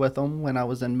ride-alongs with them when I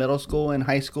was in middle school and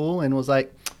high school, and was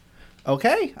like,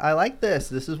 okay, I like this.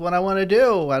 This is what I want to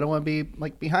do. I don't want to be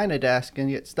like behind a desk and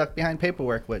get stuck behind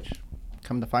paperwork, which,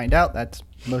 come to find out, that's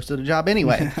most of the job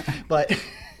anyway. But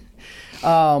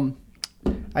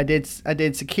I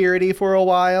did security for a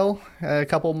while, a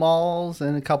couple malls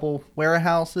and a couple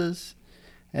warehouses,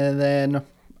 and then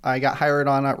I got hired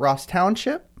on at Ross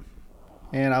Township,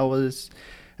 and I was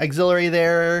auxiliary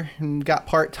there and got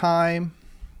part-time,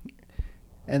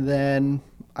 and then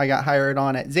I got hired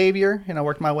on at Xavier, and I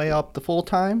worked my way up to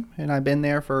full-time, and I've been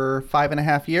there for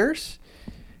 5.5 years.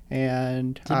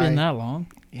 And Has it been that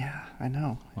long? Yeah, I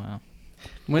know. Wow.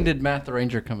 When did Matt the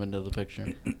Ranger come into the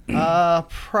picture?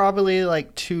 Probably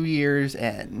like 2 years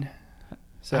in.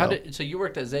 So So you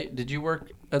worked at Xavier? Did you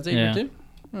work at Xavier Yeah. too?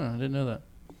 Oh, I didn't know that.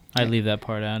 I leave that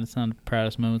part out. It's not the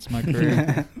proudest moments of my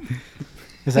career.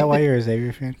 Is that why you're a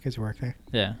Xavier fan? Because you work there?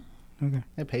 Yeah. Okay.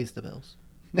 It pays the bills.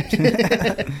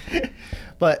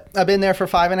 But I've been there for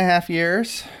 5.5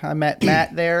 years. I met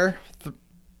Matt there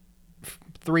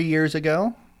 3 years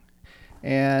ago.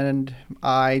 And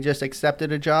I just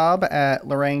accepted a job at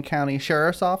Lorain County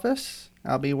Sheriff's Office.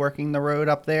 I'll be working the road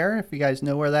up there, if you guys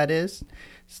know where that is.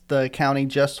 It's the county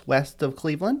just west of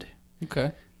Cleveland.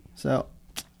 Okay. So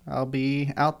I'll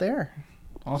be out there.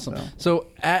 Awesome. So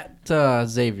at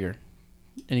Xavier,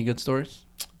 any good stories?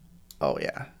 Oh,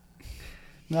 yeah.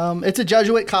 It's a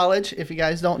Jesuit college, if you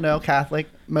guys don't know, Catholic,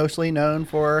 mostly known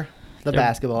for the Their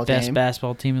basketball best team.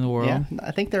 basketball team in the world. Yeah,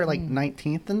 I think they're like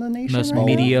 19th in the nation. Most right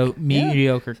now.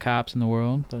 mediocre cops in the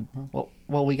world. But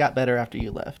Well, we got better after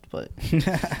you left, but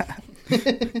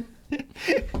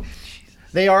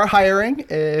they are hiring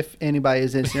if anybody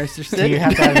is interested. Do you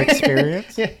have to have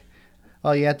experience? Yeah.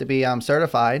 Well, you have to be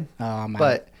certified, Oh,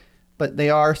 man. but they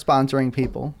are sponsoring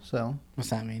people, so What's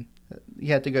that mean?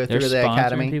 you have to go they're through the sponsoring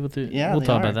academy. people too. Yeah, we'll they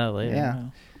talk are. about that later. Yeah.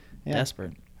 Wow. Yeah.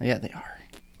 Desperate. Yeah, they are.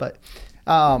 But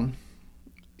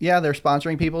yeah, they're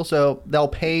sponsoring people, so they'll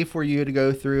pay for you to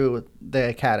go through the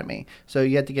academy. So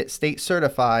you have to get state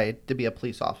certified to be a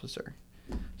police officer.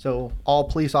 So all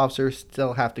police officers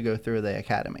still have to go through the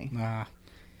academy. Nah,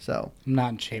 So I'm not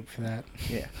in shape for that.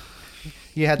 yeah,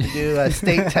 you have to do a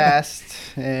state test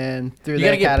and through You the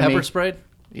gotta get academy. pepper sprayed.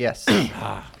 Yes, Do you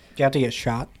have to get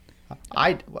shot?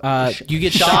 You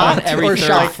get shot every or third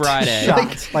shot? Friday.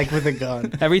 Shot, like with a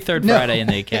gun. Every third No. Friday in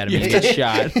the academy, you get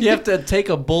shot. You have to take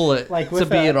a bullet Like to with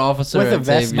be a- an officer with a at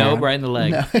vest Xavier. Nope, right in the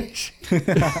leg. No.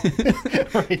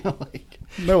 Right, like,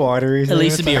 No arteries. At in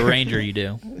least it. to be a ranger, you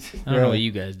do. I don't know Really? what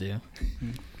you guys do.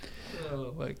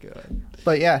 Oh my god.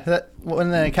 but yeah, when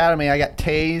in the academy, I got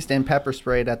tased and pepper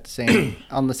sprayed at the same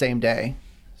on the same day.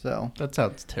 So That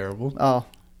sounds terrible.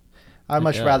 I'd It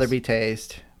much does. rather be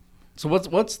tased. So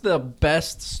what's the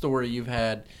best story you've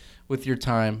had with your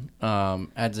time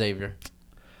at Xavier?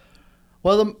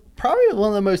 Well, probably one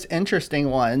of the most interesting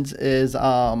ones is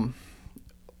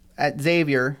at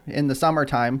Xavier in the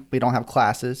summertime. We don't have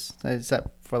classes except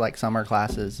for like summer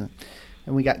classes,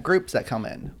 and we got groups that come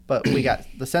in. But we got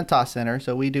the Centos Center,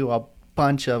 so we do a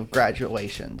bunch of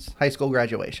graduations, high school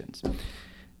graduations,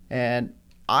 and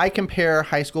I compare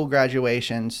high school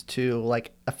graduations to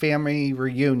like a family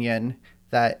reunion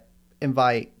that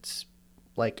invites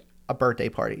like a birthday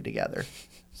party together.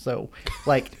 So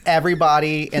like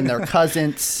everybody and their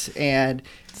cousins and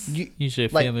Usually a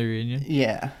like- family reunion.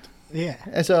 yeah. Yeah.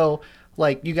 And so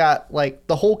like you got like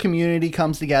the whole community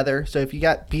comes together. So if you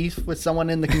got beef with someone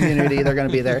in the community, they're going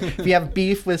to be there. If you have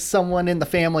beef with someone in the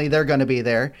family, they're going to be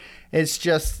there. It's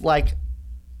just like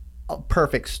a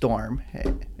perfect storm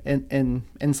in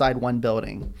inside one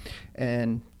building.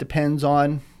 And depends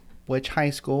on which high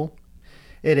school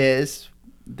it is,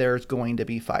 there's going to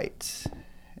be fights.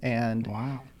 And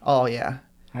Wow. oh yeah,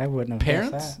 I wouldn't have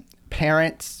Parents? guessed that.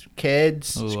 parents,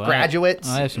 kids, Ooh, graduates.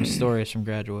 I have some stories from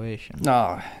graduation.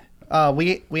 No,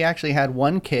 we actually had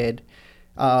one kid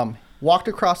walked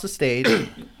across the stage,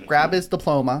 grabbed his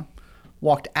diploma,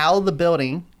 walked out of the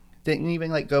building, didn't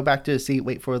even like go back to his seat,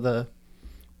 wait for the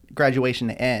graduation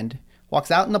to end.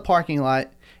 Walks out in the parking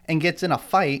lot and gets in a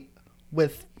fight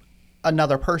with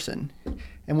another person,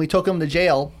 and we took him to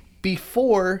jail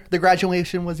before the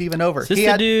graduation was even over. Is this He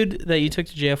the had- dude that you took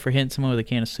to jail for hitting someone with a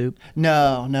can of soup?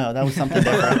 No, that was something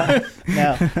different.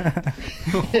 No.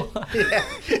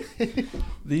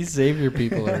 These Xavier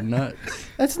people are nuts.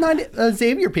 That's not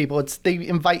Xavier people. It's they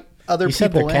invite other You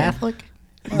said people they're in. Catholic?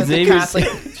 Well, Xavier's-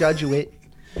 Catholic, Jesuit.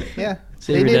 Yeah.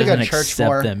 Xavier they need to go doesn't to church accept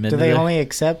more. them. Do they only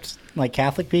accept like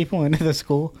Catholic people into the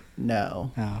school?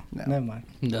 No. Oh, No. never mind.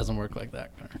 It doesn't work like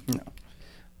that. Connor.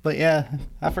 But yeah,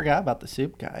 I forgot about the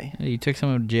soup guy. You took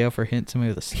someone to jail for hitting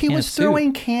somebody with a He can was of soup.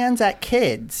 throwing cans at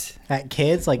kids. At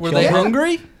kids, like Were they children?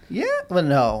 hungry? Yeah. Well,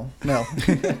 no.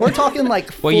 We're talking like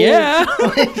Well, full, yeah.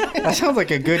 That sounds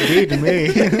like a good deed to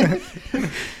me.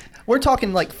 We're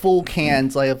talking like full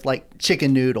cans of like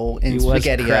chicken noodle He and was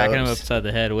spaghetti. cracking him upside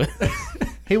the head with.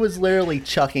 He was literally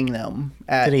chucking them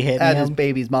at, Did he hit at his him?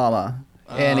 baby's mama.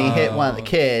 And he hit one of the Oh.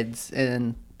 kids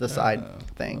in the side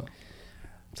thing.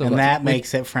 So and like, that we-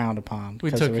 makes it frowned upon. we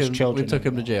 'cause took it was him. children We took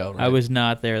him to involved. jail. Right? I was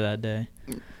not there that day.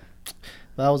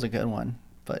 That was a good one.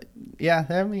 But yeah,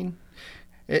 I mean,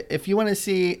 if you want to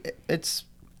see,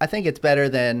 I think it's better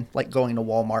than like going to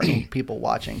Walmart and people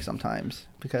watching sometimes,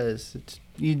 because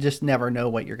you just never know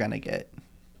what you're gonna get.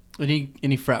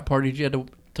 Any frat parties you had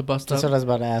to bust That's up? what I was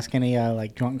about to ask. Any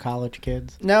like drunk college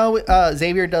kids? No,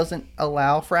 Xavier doesn't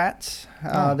allow frats.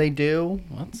 Oh. They do.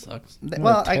 Well, that sucks. They- What a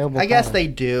well, terrible I guess college. they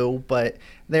do, but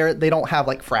they don't have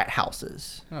like frat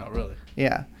houses. Oh, really?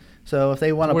 Yeah. So if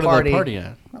they want to Where party, do they party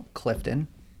at? well, Clifton.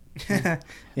 Yeah,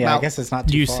 I Mount- guess it's not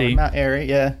too far. UC. Mount Airy,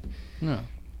 yeah. No.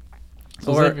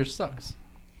 So Or- Xavier sucks.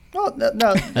 Well,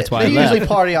 no, That's why they I usually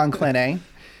left. party on Clint A.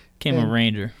 Came a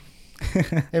ranger.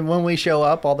 And when we show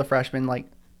up, all the freshmen like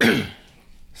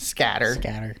scatter.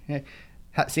 Scatter.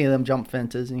 See them jump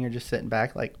fences, and you're just sitting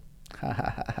back like, ha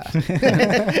ha ha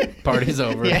ha. Party's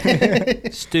over. Yeah.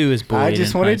 Stu is bullied. I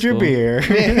just in wanted high your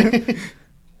school. beer.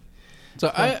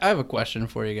 So I have a question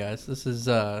for you guys. This is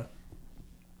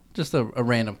just a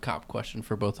random cop question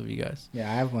for both of you guys.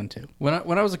 Yeah, I have one too. When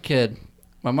I was a kid,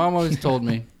 my mom always told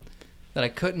me that I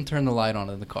couldn't turn the light on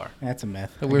in the car. That's a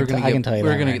myth. That we were going to I can tell you we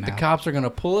were that going to right get the now. cops are going to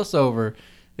pull us over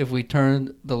if we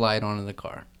turned the light on in the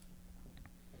car.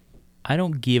 I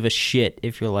don't give a shit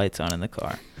if your light's on in the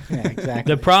car. Yeah,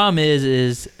 exactly. The problem is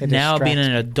It now being distracts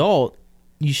an adult,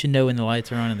 you should know when the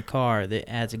lights are on in the car. That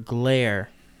adds a glare,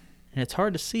 and it's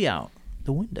hard to see out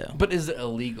the window. But is it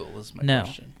illegal? Is my No.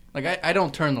 question. Like I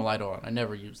don't turn the light on. I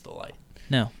never use the light.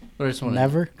 No. But I just want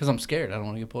Never? because I'm scared. I don't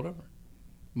want to get pulled over.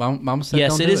 Mama said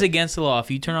Yes, don't it do is against the law. If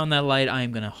you turn on that light, I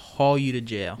am going to haul you to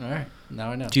jail. All right,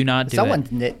 now I know. Do not do Someone's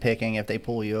it. nitpicking if they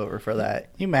pull you over for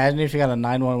that. Can you imagine if you got a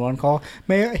 911 call?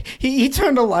 Man, he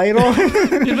turned the light on.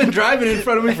 He's been driving in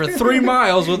front of me for 3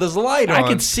 miles with his light on. I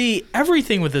can see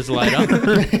everything with this light on.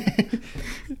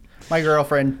 My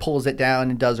girlfriend pulls it down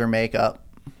and does her makeup.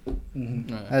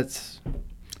 That's,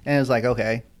 and it's like,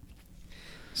 okay,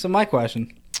 So my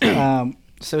question.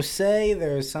 So say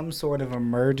there's some sort of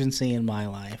emergency in my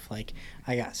life. Like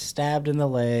I got stabbed in the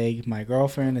leg. My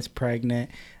girlfriend is pregnant.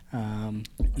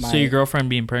 So your girlfriend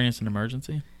being pregnant is an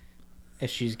emergency? if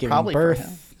she's giving Probably for him.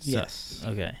 birth. Yes.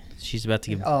 Okay. She's about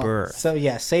to give Oh. birth. So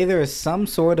yeah, say there is some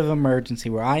sort of emergency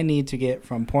where I need to get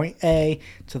from point A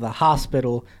to the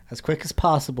hospital as quick as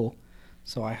possible.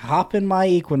 So I hop in my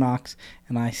Equinox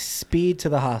and I speed to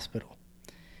the hospital.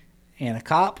 And a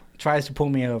cop tries to pull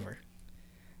me over.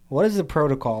 What is the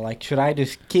protocol? Like, should I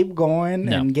just keep going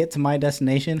No. and get to my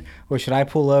destination? Or should I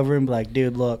pull over and be like,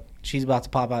 dude, look, she's about to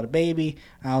pop out a baby.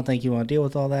 I don't think you want to deal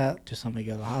with all that. Just let me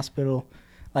go to the hospital.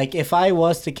 Like, if I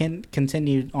was to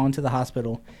continue on to the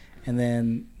hospital and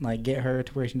then, like, get her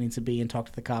to where she needs to be and talk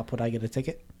to the cop, would I get a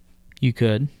ticket? You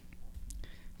could.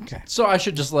 Okay. So I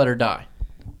should just let her die.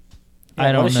 I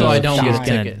what don't if know so I if don't she's get a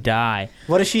going to ticket? die.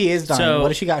 What if she is dying? So-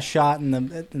 What if she got shot in the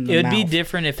It would be mouth?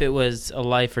 different if it was a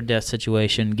life or death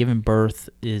situation. Giving birth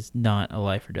is not a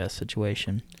life or death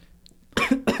situation.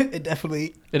 It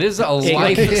definitely... It is a It-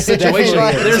 life it situation.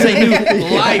 definitely There's a new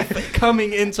is. life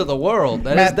coming into the world.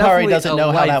 That is Matt Parry definitely doesn't a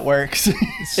know how life. that works.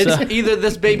 It's either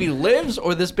this baby lives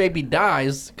or this baby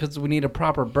dies because we need a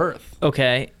proper birth.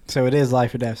 Okay. So it is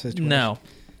life or death situation. No.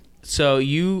 So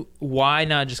why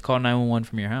not just call 911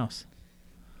 from your house?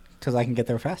 Because I can get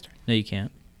there faster. No, you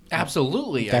can't.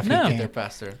 Absolutely, I Definitely can can't. get there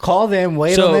faster. Call them,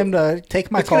 wait So- on them to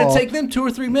take my It's call. going to take them 2 or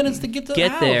 3 minutes to get to the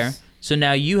Get house. there. So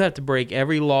now you have to break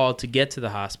every law to get to the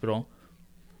hospital.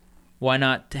 Why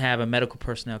not have a medical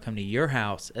personnel come to your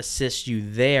house, assist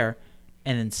you there,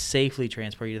 and then safely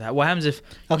transport you to the house? What happens if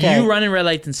Okay. you run in red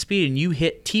lights and speed and you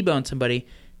hit T-bone somebody,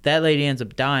 that lady ends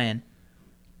up dying?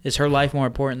 Is her life more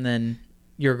important than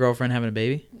your girlfriend having a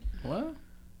baby? What?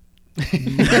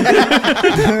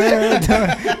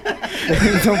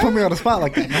 Don't put me on the spot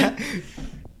like that, Matt.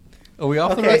 Are we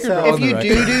off the Okay, record? so or on if the you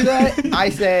record? do that, I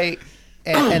say,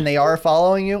 and they are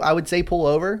following you, I would say pull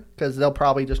over because they'll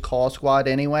probably just call a squad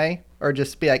anyway, or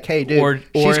just be like, "Hey, dude, Or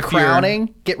she's if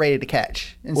crowning. Get ready to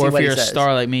catch." And see Or if what you're he a says.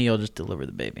 star like me, you'll just deliver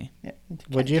the baby. Yeah.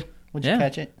 Would you? Would you Yeah.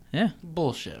 catch it? Yeah.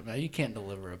 Bullshit, man. You can't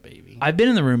deliver a baby. I've been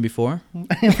in the room before.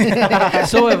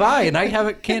 So have I, and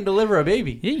I can't deliver a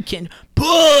baby. Yeah, you can't.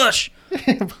 Push!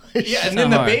 Yeah, and not then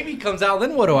the hard. baby comes out.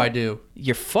 Then what do I do?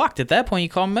 You're fucked. At that point, you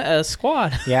call a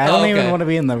squad. Yeah, I don't Oh, even okay. want to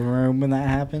be in the room when that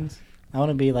happens. I want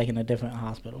to be like in a different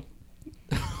hospital.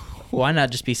 Why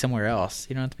not just be somewhere else?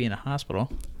 You don't have to be in a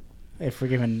hospital. If we're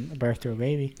giving birth to a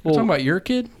baby. We're talking about your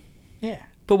kid? Yeah.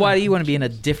 But why do you want to be in a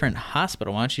different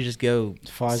hospital? Why don't you just go As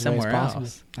far as away as somewhere possible.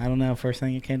 else? I don't know. First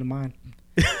thing that came to mind.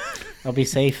 I'll be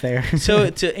safe there. So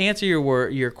to answer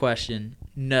your question,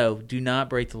 no, do not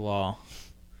break the law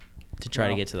to try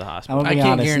to No. get to the I'm hospital. gonna be I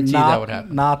can't honest, guarantee not, that would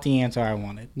happen. Not the answer I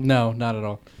wanted. No, not at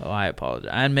all. Oh, I apologize.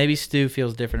 And maybe Stu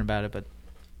feels different about it, but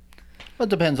Well, it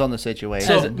depends on the situation.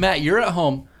 So, Matt, you're at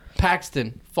home.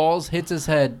 Paxton falls, hits his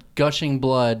head, gushing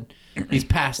blood. He's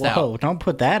passed Whoa! out. Don't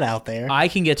put that out there. I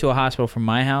can get to a hospital from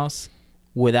my house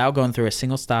without going through a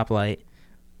single stoplight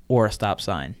or a stop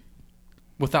sign.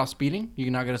 Without speeding?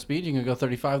 You're not going to speed? You can go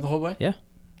 35 the whole way? Yeah.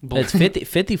 Bull- It's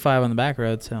 55 on the back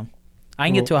road, so I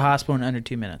can get to a hospital in under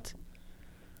 2 minutes.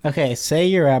 Okay, say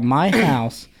you're at my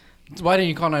house. Why didn't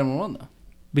you call 911, though?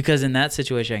 Because in that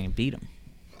situation, I can beat him.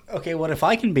 Okay, what if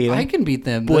I can beat him? I can beat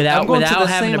them. Without I'm going to without the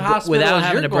having same to hospital without as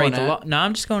having you're to break going the at. law. No,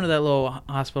 I'm just going to that little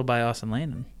hospital by Austin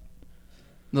Landon.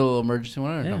 The little emergency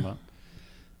one I'm Yeah. talking about.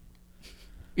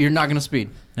 You're not going to speed.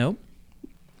 Nope.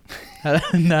 Not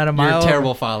a You're mile. a over.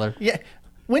 terrible father. Yeah.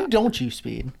 When don't you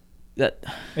speed? That,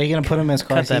 Are you gonna put him in his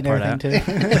car Cut seat that and part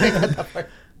everything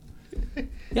too?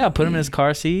 yeah, put him in his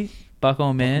car seat, buckle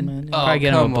him in, him in. probably Oh,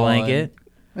 get him a come blanket,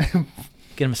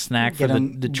 get him a snack Get for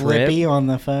him the trip. Blippy on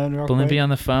the phone. Real Blimpy quick. on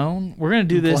the phone. We're gonna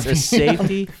do this as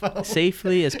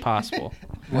safely as possible.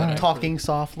 Whatever. Talking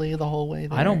softly the whole way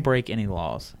there. I don't break any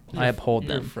laws. I uphold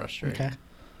You're them. frustrated. Okay.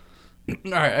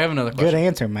 All right, I have another Good question.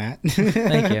 answer, Matt.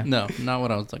 Thank you. No, not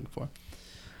what I was looking for.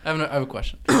 I have a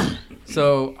question.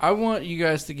 So I want you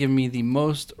guys to give me the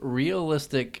most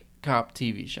realistic cop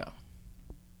TV show.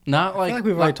 Not I like, feel like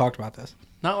we've already talked about this.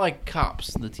 not like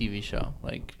Cops, the TV show.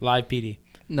 Like Live PD.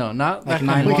 no, not Like that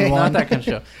kind of 911? not that kind of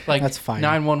show. Like That's fine.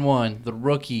 911, The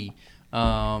Rookie,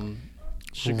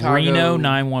 Chicago, Reno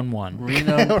 911.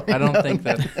 Reno. I don't think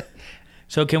that.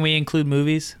 So can we include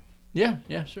movies? Yeah,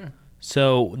 sure.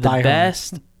 So the Die Hard.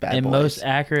 best Bad and Boys. most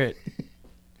accurate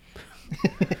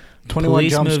 21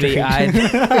 police Jump movie Street.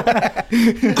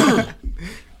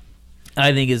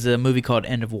 I think is a movie called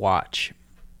End of Watch.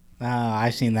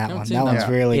 I've seen that Haven't one. seen That that one's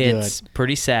one. really It's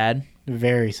pretty sad. good.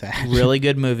 Very sad. Really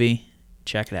good movie.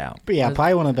 Check it out. But yeah,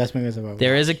 probably one of the best movies I've ever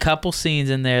There is a couple scenes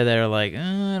in there that are like,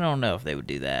 I don't know if they would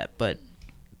do that. But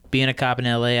being a cop in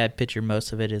LA, I picture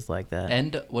most of it is like that.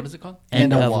 End. What is it called?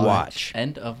 End End of of Watch.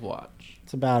 End of Watch.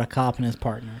 It's about a cop and his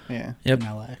partner Yeah. Yep. in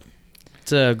LA.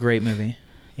 It's a great movie.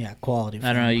 Yeah, quality.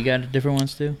 I don't know. You got different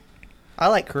ones too? I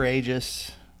like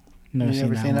Courageous. No, Have you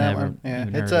ever seen that Never one? Yeah.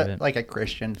 even It's heard of it. like a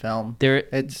Christian film. There.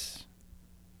 It's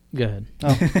Go ahead.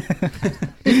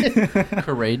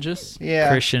 Courageous. yeah.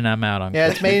 Christian, I'm out on. Yeah,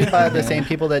 it's made by the same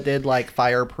people that did like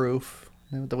Fireproof,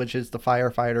 which is the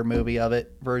firefighter movie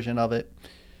version of it.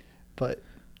 But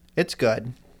it's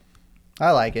good.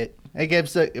 I like it. It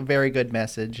gives a very good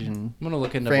message and I'm gonna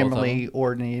look into both of family them.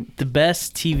 oriented. The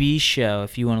best TV show,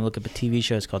 if you want to look up a TV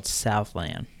show, is called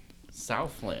Southland.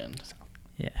 Southland.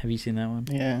 Yeah, have you seen that one?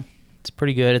 Yeah. It's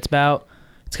pretty good. It's kind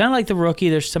of like The Rookie.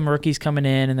 There's some rookies coming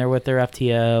in and they're with their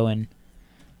FTO,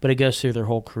 but it goes through their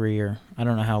whole career. I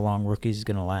don't know how long Rookies is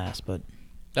gonna last, but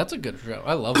That's a good show.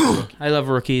 I love The Rookie. I love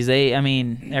Rookies.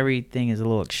 Everything is a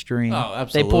little extreme. Oh,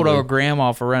 They pulled absolutely. over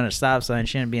grandma for running a stop sign.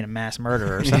 She ended up being a mass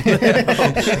murderer or something.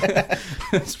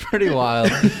 It's pretty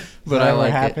wild, but But I ever like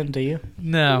it. happened to you?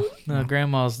 No,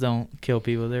 grandmas don't kill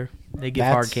people. They give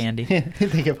hard That's- candy.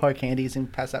 They give hard candies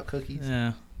and pass out cookies.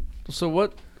 Yeah. So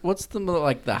what's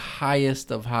the highest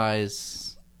of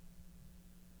highs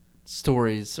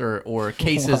stories or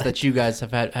cases What? that you guys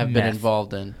have been Meth.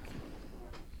 involved in?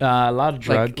 A lot of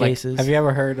drug Like- cases. Have you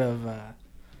ever heard of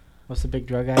what's the big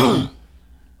drug guy?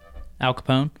 Al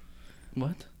Capone?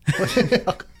 What?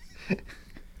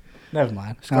 Never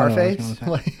mind. I don't know what I was Scarface?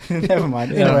 gonna Like- say. Never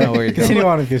mind. I don't Anyway, know where you're going. continue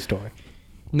on with your story.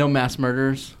 No mass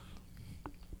murders.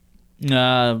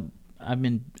 I've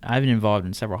been involved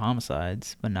in several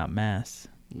homicides, but not mass.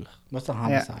 What's a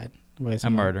homicide? What is A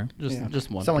it? murder. Just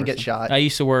one. Someone person. gets shot. I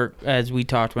used to work, as we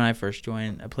talked when I first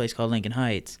joined, a place called Lincoln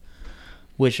Heights,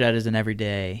 which that is an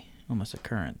everyday almost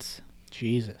occurrence.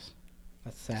 Jesus,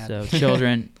 that's sad. So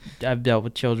children, I've dealt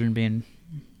with children being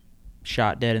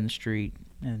shot dead in the street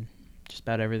and just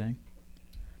about everything.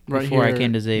 Right Before I here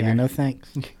came to Xavier. yeah, no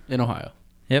thanks. in Ohio.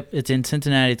 Yep, it's in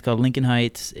Cincinnati. It's called Lincoln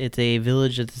Heights. It's a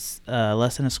village that's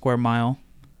less than a square mile,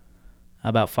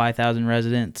 about 5,000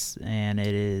 residents, and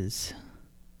it is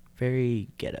very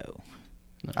ghetto.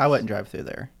 I wouldn't drive through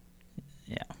there.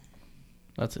 Yeah,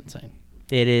 That's insane.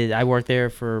 it is. I worked there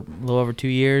for a little over 2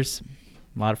 years.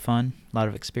 A lot of fun, a lot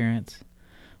of experience.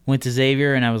 Went to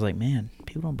Xavier, and I was like, man,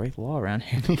 people don't break the law around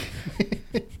here.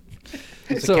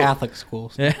 It's So- a Catholic school.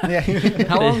 So Yeah. Yeah.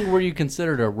 How long were you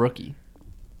considered a rookie?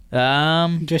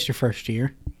 just your first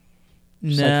year.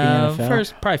 Just No, like the NFL?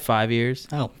 first probably 5 years.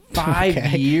 Oh, 5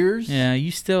 okay. years? Yeah, you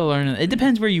still learning. It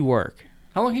depends where you work.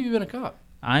 How long have you been a cop?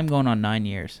 I'm going on 9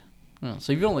 years. Oh,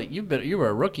 so you were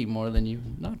a rookie more than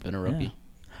you've not been a rookie.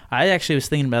 I actually was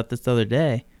thinking about this the other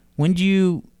day. When did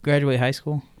you graduate high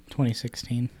school?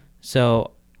 2016.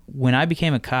 So when I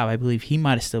became a cop, I believe he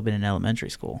might have still been in elementary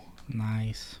school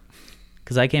Nice.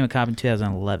 because I became a cop in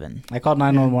 2011, I called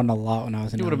 911 a lot when I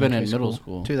was in. You would have been in elementary middle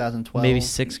school. school. 2012. maybe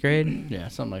 6th grade. Yeah,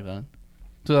 something like that.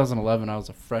 2011, I was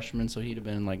a freshman, so he'd have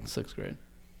been in like 6th grade.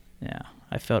 Yeah,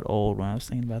 I felt old when I was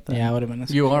thinking about that. Yeah, I would have been.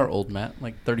 You are old, Matt.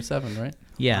 Like 37, right?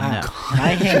 Yeah, Wow. no. I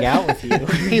hang out with you.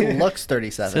 He looks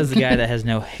 37. Says the guy that has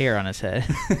no hair on his head.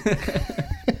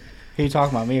 Who you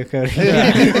talking about, me or Cody?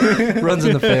 Runs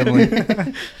in the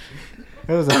family.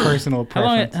 It was a personal How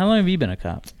long? preference. How long have you been a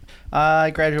cop?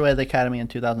 I graduated the academy in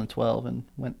 2012 and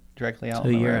went directly out. So a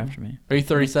on the year road. after me. Are you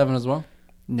 37 as well?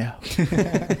 No.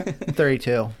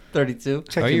 32. 32.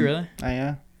 Are you really? I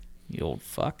am. You old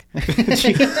fuck.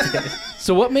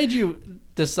 So what made you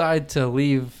decide to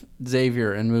leave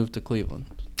Xavier and move to Cleveland?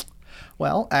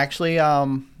 Well, actually,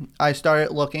 I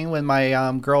started looking when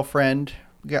my girlfriend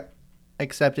got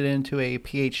accepted into a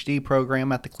PhD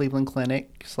program at the Cleveland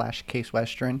Clinic / Case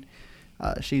Western.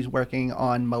 She's working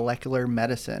on molecular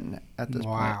medicine at this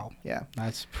Wow. point. Yeah.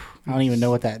 That's. I don't even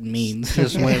know what that means.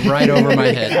 Just went right over my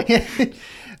head.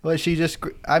 Well,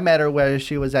 I met her where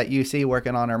she was at UC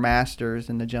working on her master's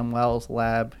in the Jim Wells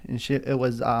lab, and it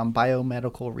was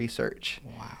biomedical research.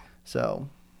 Wow. So,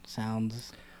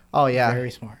 Sounds. oh yeah,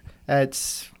 Very smart.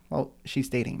 well, she's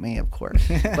dating me, of course,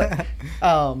 but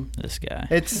This guy.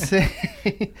 it's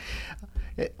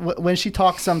when she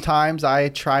talks. Sometimes I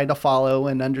try to follow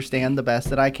and understand the best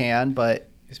that I can, but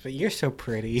Yes, but you're so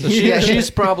pretty. So she's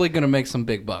probably going to make some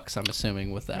big bucks, I'm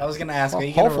assuming, with that. I was gonna ask, Well, are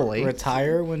you gonna hopefully.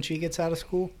 retire when she gets out of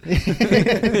school?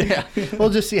 Yeah. we'll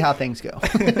just see how things go.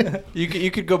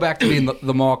 You could go back to being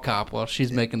the mall cop while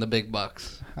she's making the big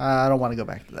bucks. I don't want to go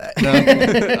back to that. No?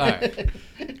 All right.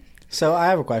 So I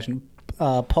have a question.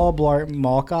 Paul Blart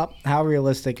Mall Cop. How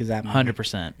realistic is that movie?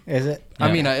 100%. Is it?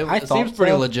 I mean, I it thought seems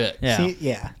pretty so. legit. Yeah. See,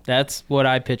 yeah. That's what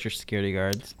I picture security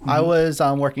guards. I was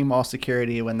working mall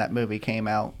security when that movie came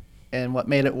out, and what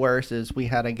made it worse is we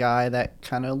had a guy that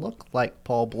kind of looked like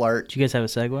Paul Blart. Did you guys have a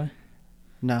Segway?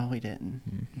 No, we didn't.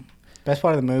 Best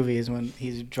part of the movie is when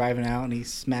he's driving out and he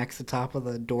smacks the top of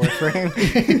the door frame.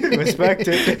 Respect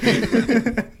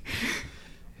it.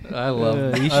 I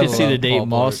love You I should see the love Dayton Paul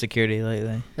Mall Blart. security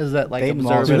lately. Is that like Dayton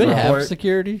Mall. Do observant they have report?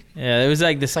 security? Yeah, it was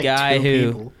like this It's like guy two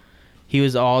who people. he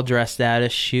was all dressed out.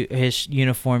 His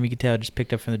uniform, you could tell, just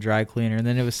picked up from the dry cleaner. And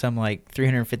then it was some like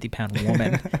 350-pound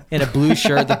woman in a blue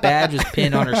shirt. The badge was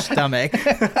pinned on her stomach,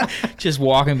 just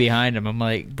walking behind him. I'm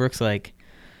like, Brooke's like,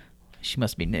 she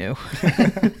must be new.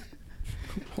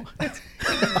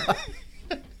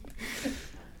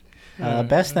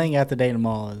 Best thing at the Dayton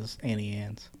Mall is Annie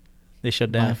Ann's. They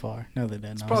shut By down. far. No, they didn't.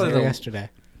 I was probably there the- yesterday.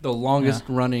 The longest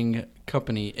running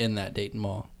company in that Dayton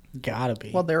Mall. Gotta be.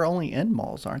 Well, they're only in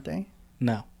malls, aren't they?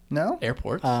 no. No.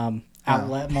 Airports.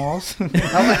 Outlet malls. Got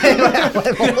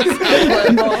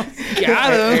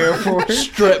him.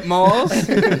 Strip malls.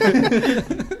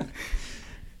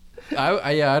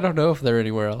 I don't know if they're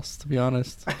anywhere else, to be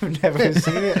honest. I've never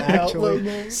seen it,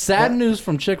 actually. Sad news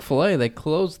from Chick-fil-A. They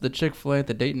closed the Chick-fil-A at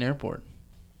the Dayton airport.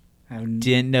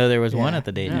 Didn't know there was one Yeah. at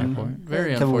the Dayton Yeah. airport. Very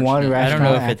The unfortunate. one I restaurant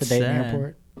don't know if at the it's Dayton sad.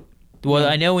 airport. Well,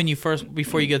 I know when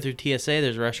before you go through TSA,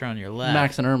 there's a restaurant on your left.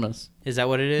 Max and Irma's. Is that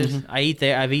what it is? Mhm. I eat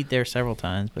there. I've eaten there several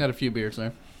times, but Got a few beers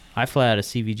there. I fly out of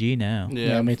CVG now.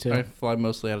 Yeah, me too. I fly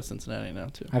mostly out of Cincinnati now,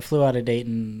 too. I flew out of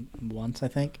Dayton once, I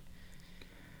think.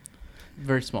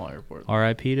 Very small airport.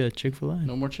 R.I.P. to Chick-fil-A.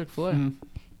 No more Chick-fil-A. Mhm.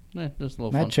 Yeah, just a little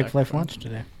I fun had Chick-fil-A fact for lunch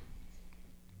today.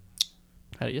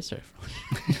 Had it yesterday.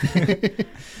 I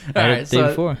All had right, it the day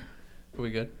before. Are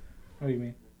we good? What do you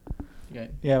mean? Okay.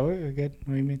 Yeah, we're good.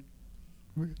 What do you mean?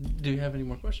 Do you have any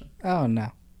more questions? Oh,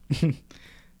 no.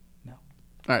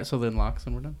 All right, so then locks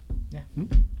and we're done.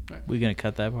 We gonna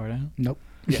cut that part out? Nope.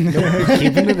 Keeping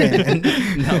it in.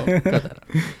 No, cut that out.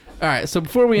 All right, so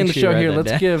before we end the Make sure show you write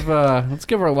here, that let's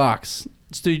give our locks.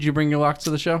 Stu, did you bring your locks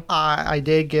to the show? I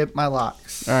did get my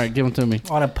locks. All right, give them to me.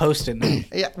 On a post-it note.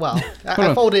 Yeah. Well, Hold I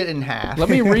on. folded it in half. Let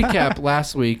me recap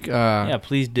last week. Yeah,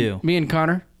 please do. Me and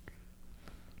Connor,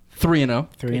 3-0.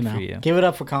 3-0. for you. Give it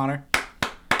up for Connor.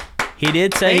 He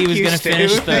did say he was gonna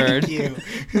finish third. Thank you.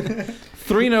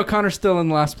 3-0. Connor's still in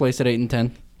last place at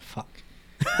 8-10. Fuck.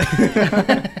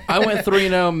 I went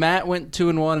 3-0. Matt went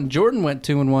 2-1, and Jordan went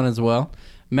 2-1 as well.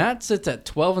 Matt sits at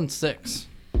 12-6.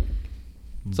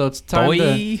 So it's time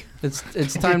Boy.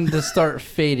 it's time to start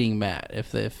fading Matt.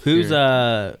 If Who's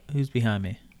you're- behind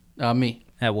me? me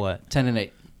At what?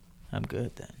 10-8. I'm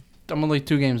good then. I'm only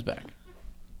 2 games back.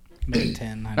 Maybe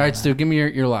 10. All right, Stu, give me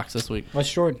your locks this week.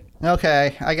 What's Jordan?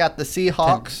 Okay, I got the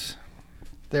Seahawks.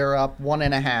 They're up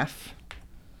 1.5.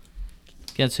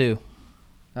 Against who?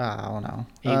 I don't know.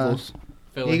 Eagles.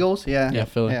 Philly. Eagles, yeah. Yeah,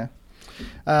 Philly. Yeah.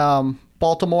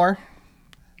 Baltimore.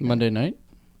 Monday night.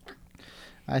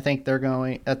 I think they're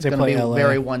going. That's They going to play be LA.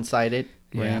 very one-sided.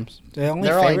 Rams. They're only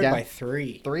They're only favored down by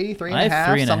 3. Three I and a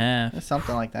have half. 3.5.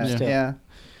 Something like that. Yeah. Yeah.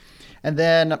 And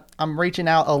then I'm reaching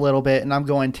out a little bit, and I'm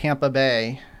going Tampa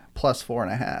Bay plus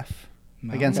 4.5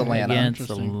 against Okay. Atlanta. Against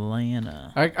Interesting.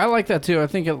 Atlanta. I like that too. I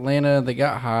think Atlanta, they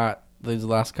got hot these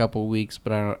last couple weeks,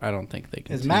 but I don't think they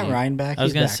can. Is Matt Ryan back? I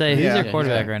was He's gonna back, say, right? who's Yeah. their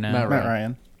quarterback Yeah. right now? Matt Matt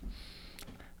Ryan.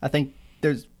 I think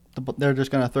there's They're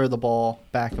just going to throw the ball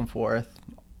back and forth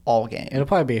all game. It'll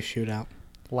probably be a shootout.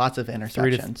 Lots of 3 to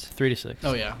interceptions. 6.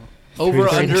 Oh yeah. Over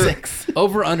under 6.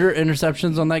 over under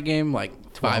interceptions on that game, like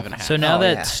 5.5. So now Oh,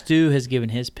 that yeah. Stu has given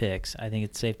his picks, I think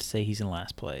it's safe to say he's in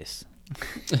last place.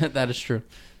 That is true.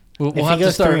 We'll If he have to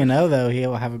goes start. 3-0, though,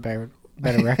 he'll have a better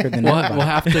record than We'll everybody.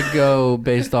 have to go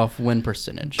based off win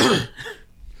percentage.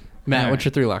 Matt, All what's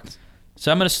your 3 locks?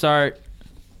 So I'm going to start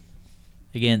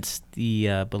against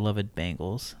the beloved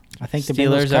Bengals. I think the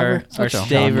Bengals Steelers are cover. Such a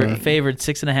favored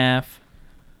 6.5.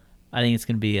 I think it's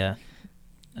going to be a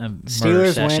murder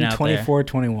Steelers session win out there.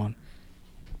 24-21.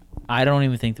 I don't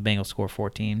even think the Bengals score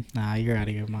 14. Nah, you're out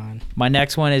of your mind. My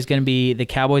next one is going to be the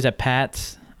Cowboys at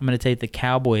Pats. I'm going to take the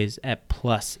Cowboys at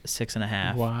plus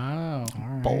 6.5. Wow. All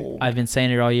right. Bold. I've been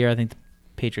saying it all year. I think the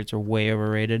Patriots are way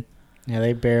overrated. Yeah,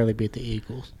 they barely beat the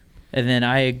Eagles. And then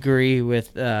I agree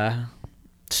with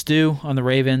Stu on the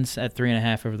Ravens at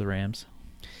 3.5 over the Rams.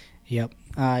 Yep.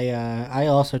 I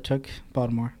also took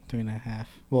Baltimore 3.5.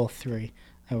 Well, 3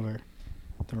 over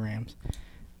the Rams.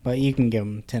 But you can give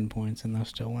them 10 points and they'll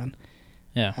still win.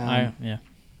 Yeah, Yeah.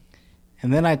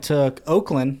 And then I took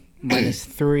Oakland minus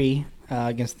 3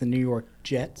 against the New York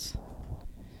Jets.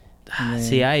 And then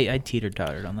See, I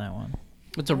teeter-tottered on that one.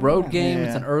 It's a road game.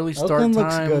 It's an early start Oakland time.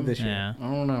 looks good this year. Yeah. I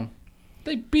don't know.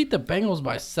 They beat the Bengals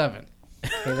by 7.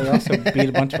 Yeah, they also beat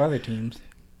a bunch of other teams.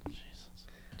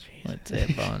 Let's say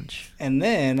a bunch. And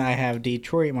then I have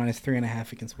Detroit minus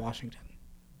 3.5 against Washington.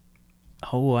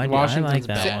 Oh, I like Washington's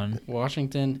that bad. one.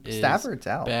 Washington is Stafford's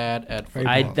out. bad at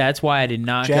football. That's why I did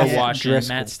not Jeff go Washington.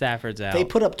 Driscoll. Matt Stafford's out. They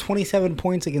put up 27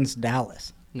 points against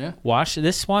Dallas. Yeah.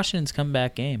 This Washington's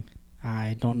comeback game.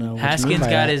 I don't know. What you mean Haskins by got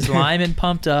that. his linemen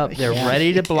pumped up. They're Yeah.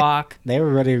 ready to block. They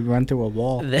were ready to run through a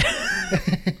wall.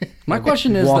 My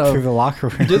question is, Walk though, through the locker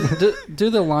room. do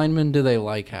the linemen, do they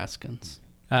like Haskins?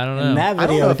 I don't know. In that I don't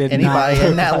video, know it if did anybody not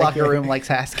in that look locker like room it. likes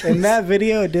Haskins. In that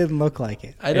video, it didn't look like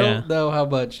it. I don't know how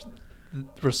much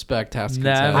respect Haskins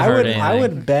Nah, has. I heard I anything.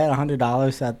 would bet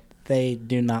 $100 that they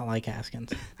do not like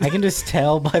Haskins. I can just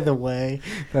tell by the way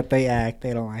that they act.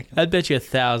 They don't like him. I'd bet you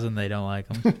 1,000 they don't like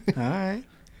him. All right.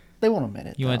 They won't admit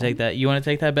it. You want though. to take that? You want to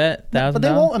take that bet? No, but they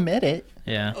 $1,000? won't admit it.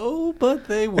 Yeah. Oh, but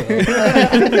they will.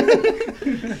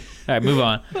 All right, move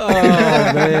on.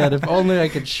 Oh man, if only I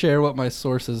could share what my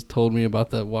sources told me about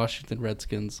the Washington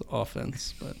Redskins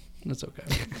offense, but it's okay.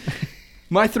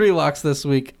 My 3 locks this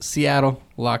week: Seattle,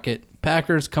 lock it.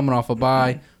 Packers coming off a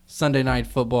bye. Sunday night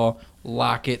football,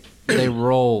 lock it. They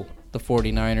roll the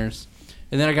 49ers.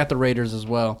 And then I got the Raiders as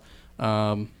well.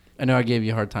 I know I gave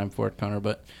you a hard time for it, Connor,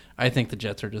 but I think the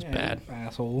Jets are just bad.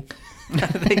 Asshole. I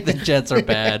think the Jets are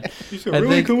bad.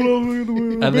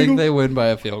 I think they win by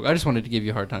a field goal. I just wanted to give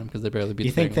you a hard time because they barely beat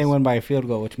You the think they Bengals. win by a field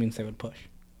goal, which means they would push.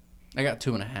 I got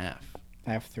 2.5.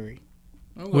 I have 3.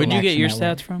 Where'd you get your Action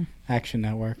Network. stats from? Action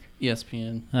Network.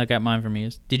 ESPN. I got mine from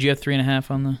you. Did you have 3.5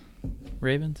 on the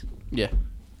Ravens? Yeah.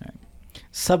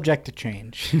 Subject to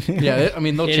change. Yeah, I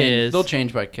mean they'll It change. is. They'll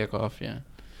change by kickoff. Yeah.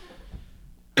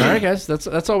 All right, guys.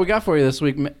 That's all we got for you this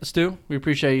week, Stu. We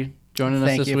appreciate you joining us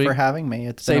Thank this you week. for having me.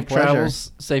 It's Safe been a pleasure.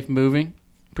 travels, safe moving.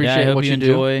 Appreciate I hope what you you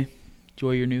do.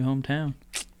 enjoy your new hometown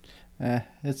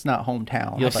It's not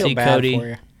hometown. You'll How see about bad Cody for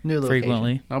you. new location?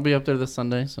 frequently. I'll be up there this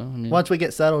Sunday, so I mean, Once we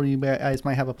get settled, you guys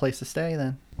might have a place to stay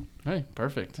then. hey,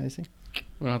 perfect. I see.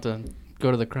 We don't have to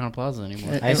go to the Crown Plaza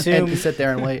anymore. And, I and assume- sit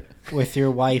there and wait. With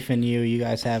your wife and you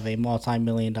guys have a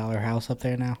multi-million-dollar house up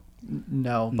there now.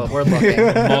 No, but we're looking.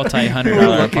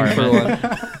 Multi-$100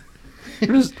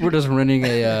 apartment. We're just renting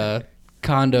a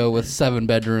condo with 7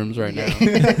 bedrooms right now.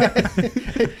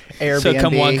 Airbnb. So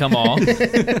come one, come all.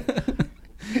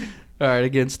 All right,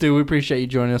 again, Stu, we appreciate you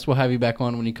joining us. We'll have you back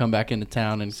on when you come back into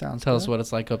town and Sounds tell us good. what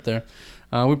it's like up there.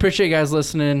 We appreciate you guys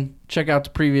listening. Check out the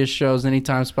previous shows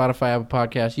anytime, Spotify, Apple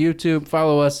Podcasts, YouTube.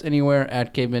 Follow us anywhere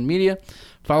at Caveman Media.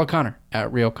 Follow Connor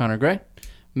at Real Connor Gray.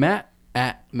 Matt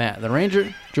at Matt the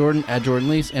Ranger. Jordan at Jordan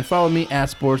Lease. And follow me at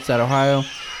Sports.Ohio.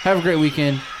 Have a great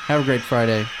weekend. Have a great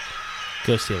Friday.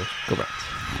 Go Steelers. Go Browns.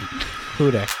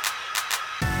 Who dey?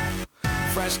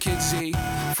 Fresh Kid Z,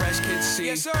 Fresh Kid C,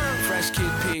 yes sir. Fresh Kid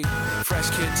P, Fresh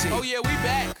Kid T. Oh yeah, we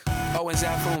back. Oh, and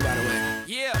Zafoon, by the way.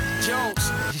 Yeah,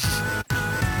 Jones.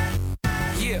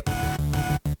 Yeah.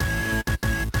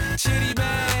 Chitty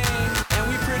bang, and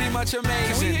we pretty much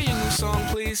amazing. Can we hear your new song,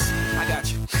 please? I got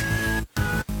you.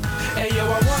 Hey yo,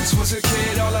 I once was a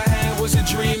kid, all I had was a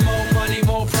dream. More money,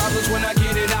 more problems. When I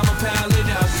get it, I'ma pile it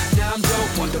up. Now I'm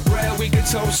dope on the bread, we get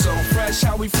toast so fresh.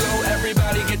 How we flow,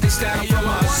 everybody get this style from us.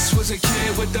 I once was a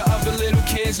kid with the other little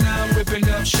kids. Now I'm ripping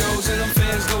up shows and them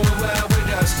fans going wild with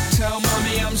us. Tell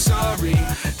mommy I'm sorry,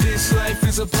 this life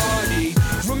is a party.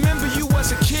 Remember you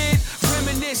was a kid,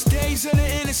 reminisce days of the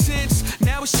innocent.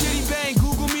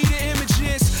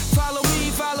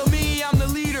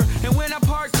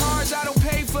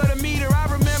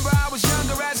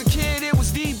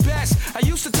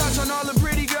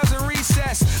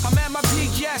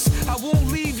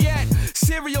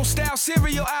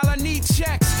 cereal aisle, I need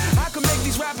checks. I can make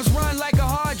these rappers run like a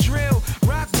hard drill.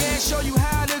 Rock band, show you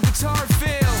how the guitar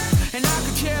feel. And I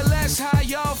could care less how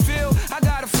y'all feel. I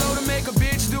got a flow to make a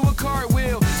bitch do a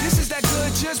cartwheel. This is that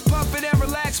good, just pump it and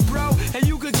relax, bro. And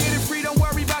you could get it free, don't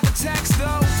worry about the tax,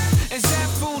 though. And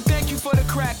Zapfoon, thank you for the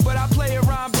crack, but I play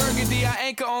around Burgundy, I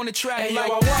anchor on the track. Hey, like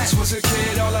yo, I once was a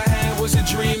kid, all I had was a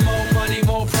dream. More money,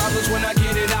 more problems, when I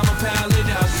get it, I'ma pound it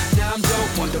up. Now I'm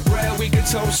dope on the bread, we get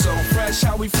toast so fresh,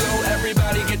 how we flow,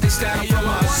 everybody get this style from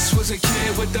us. I once was a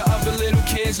kid with the other little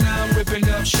kids, now I'm ripping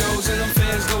up shows and them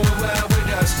fans going wild with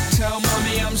us. Tell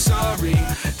mommy I'm sorry,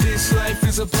 this life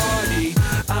is a party,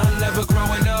 I'm never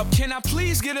growing up. Can I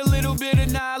please get a little bit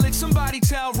of knowledge? Somebody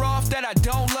tell Rolf that I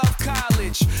don't love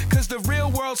college, cause the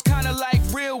real world's kinda like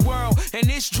real world, and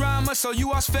it's drama, so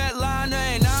you are Svetlana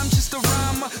and I'm just a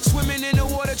rhymer, swimming in the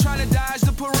water trying to dodge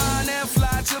the piranha and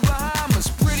fly to Bahamas.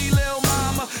 Pretty little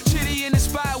mama, chitty in the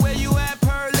spot where you at,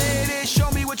 pearl lady, show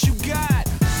me what you got.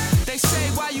 They say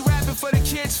why you rapping for the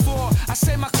kids for? I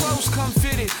say my clothes come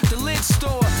fitted, the lid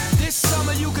store. This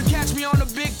summer you could catch me on a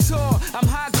big tour. I'm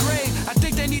high grade, I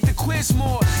think they need to quiz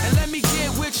more. And let me get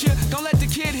with you, don't let the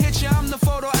kid hit you. I'm the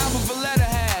photo album Valletta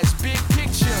has, big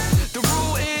picture. The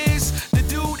rule is, the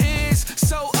dude is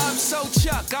so up, so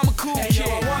Chuck, I'm a cool kid. Yo,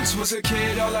 I once was a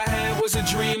kid, all I had was a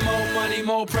dream. More money,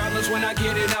 more problems, when I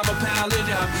get it, I'ma pound it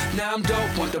up. Now I'm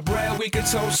dope, want the bread, we can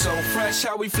toast so fresh,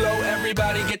 how we flow,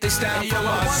 everybody get this style from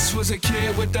us. I once was a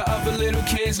kid with the other little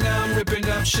kids, now I'm ripping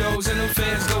up shows and them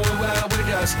fans going wild with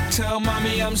us. Tell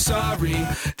mommy I'm sorry,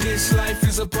 this life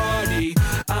is a party,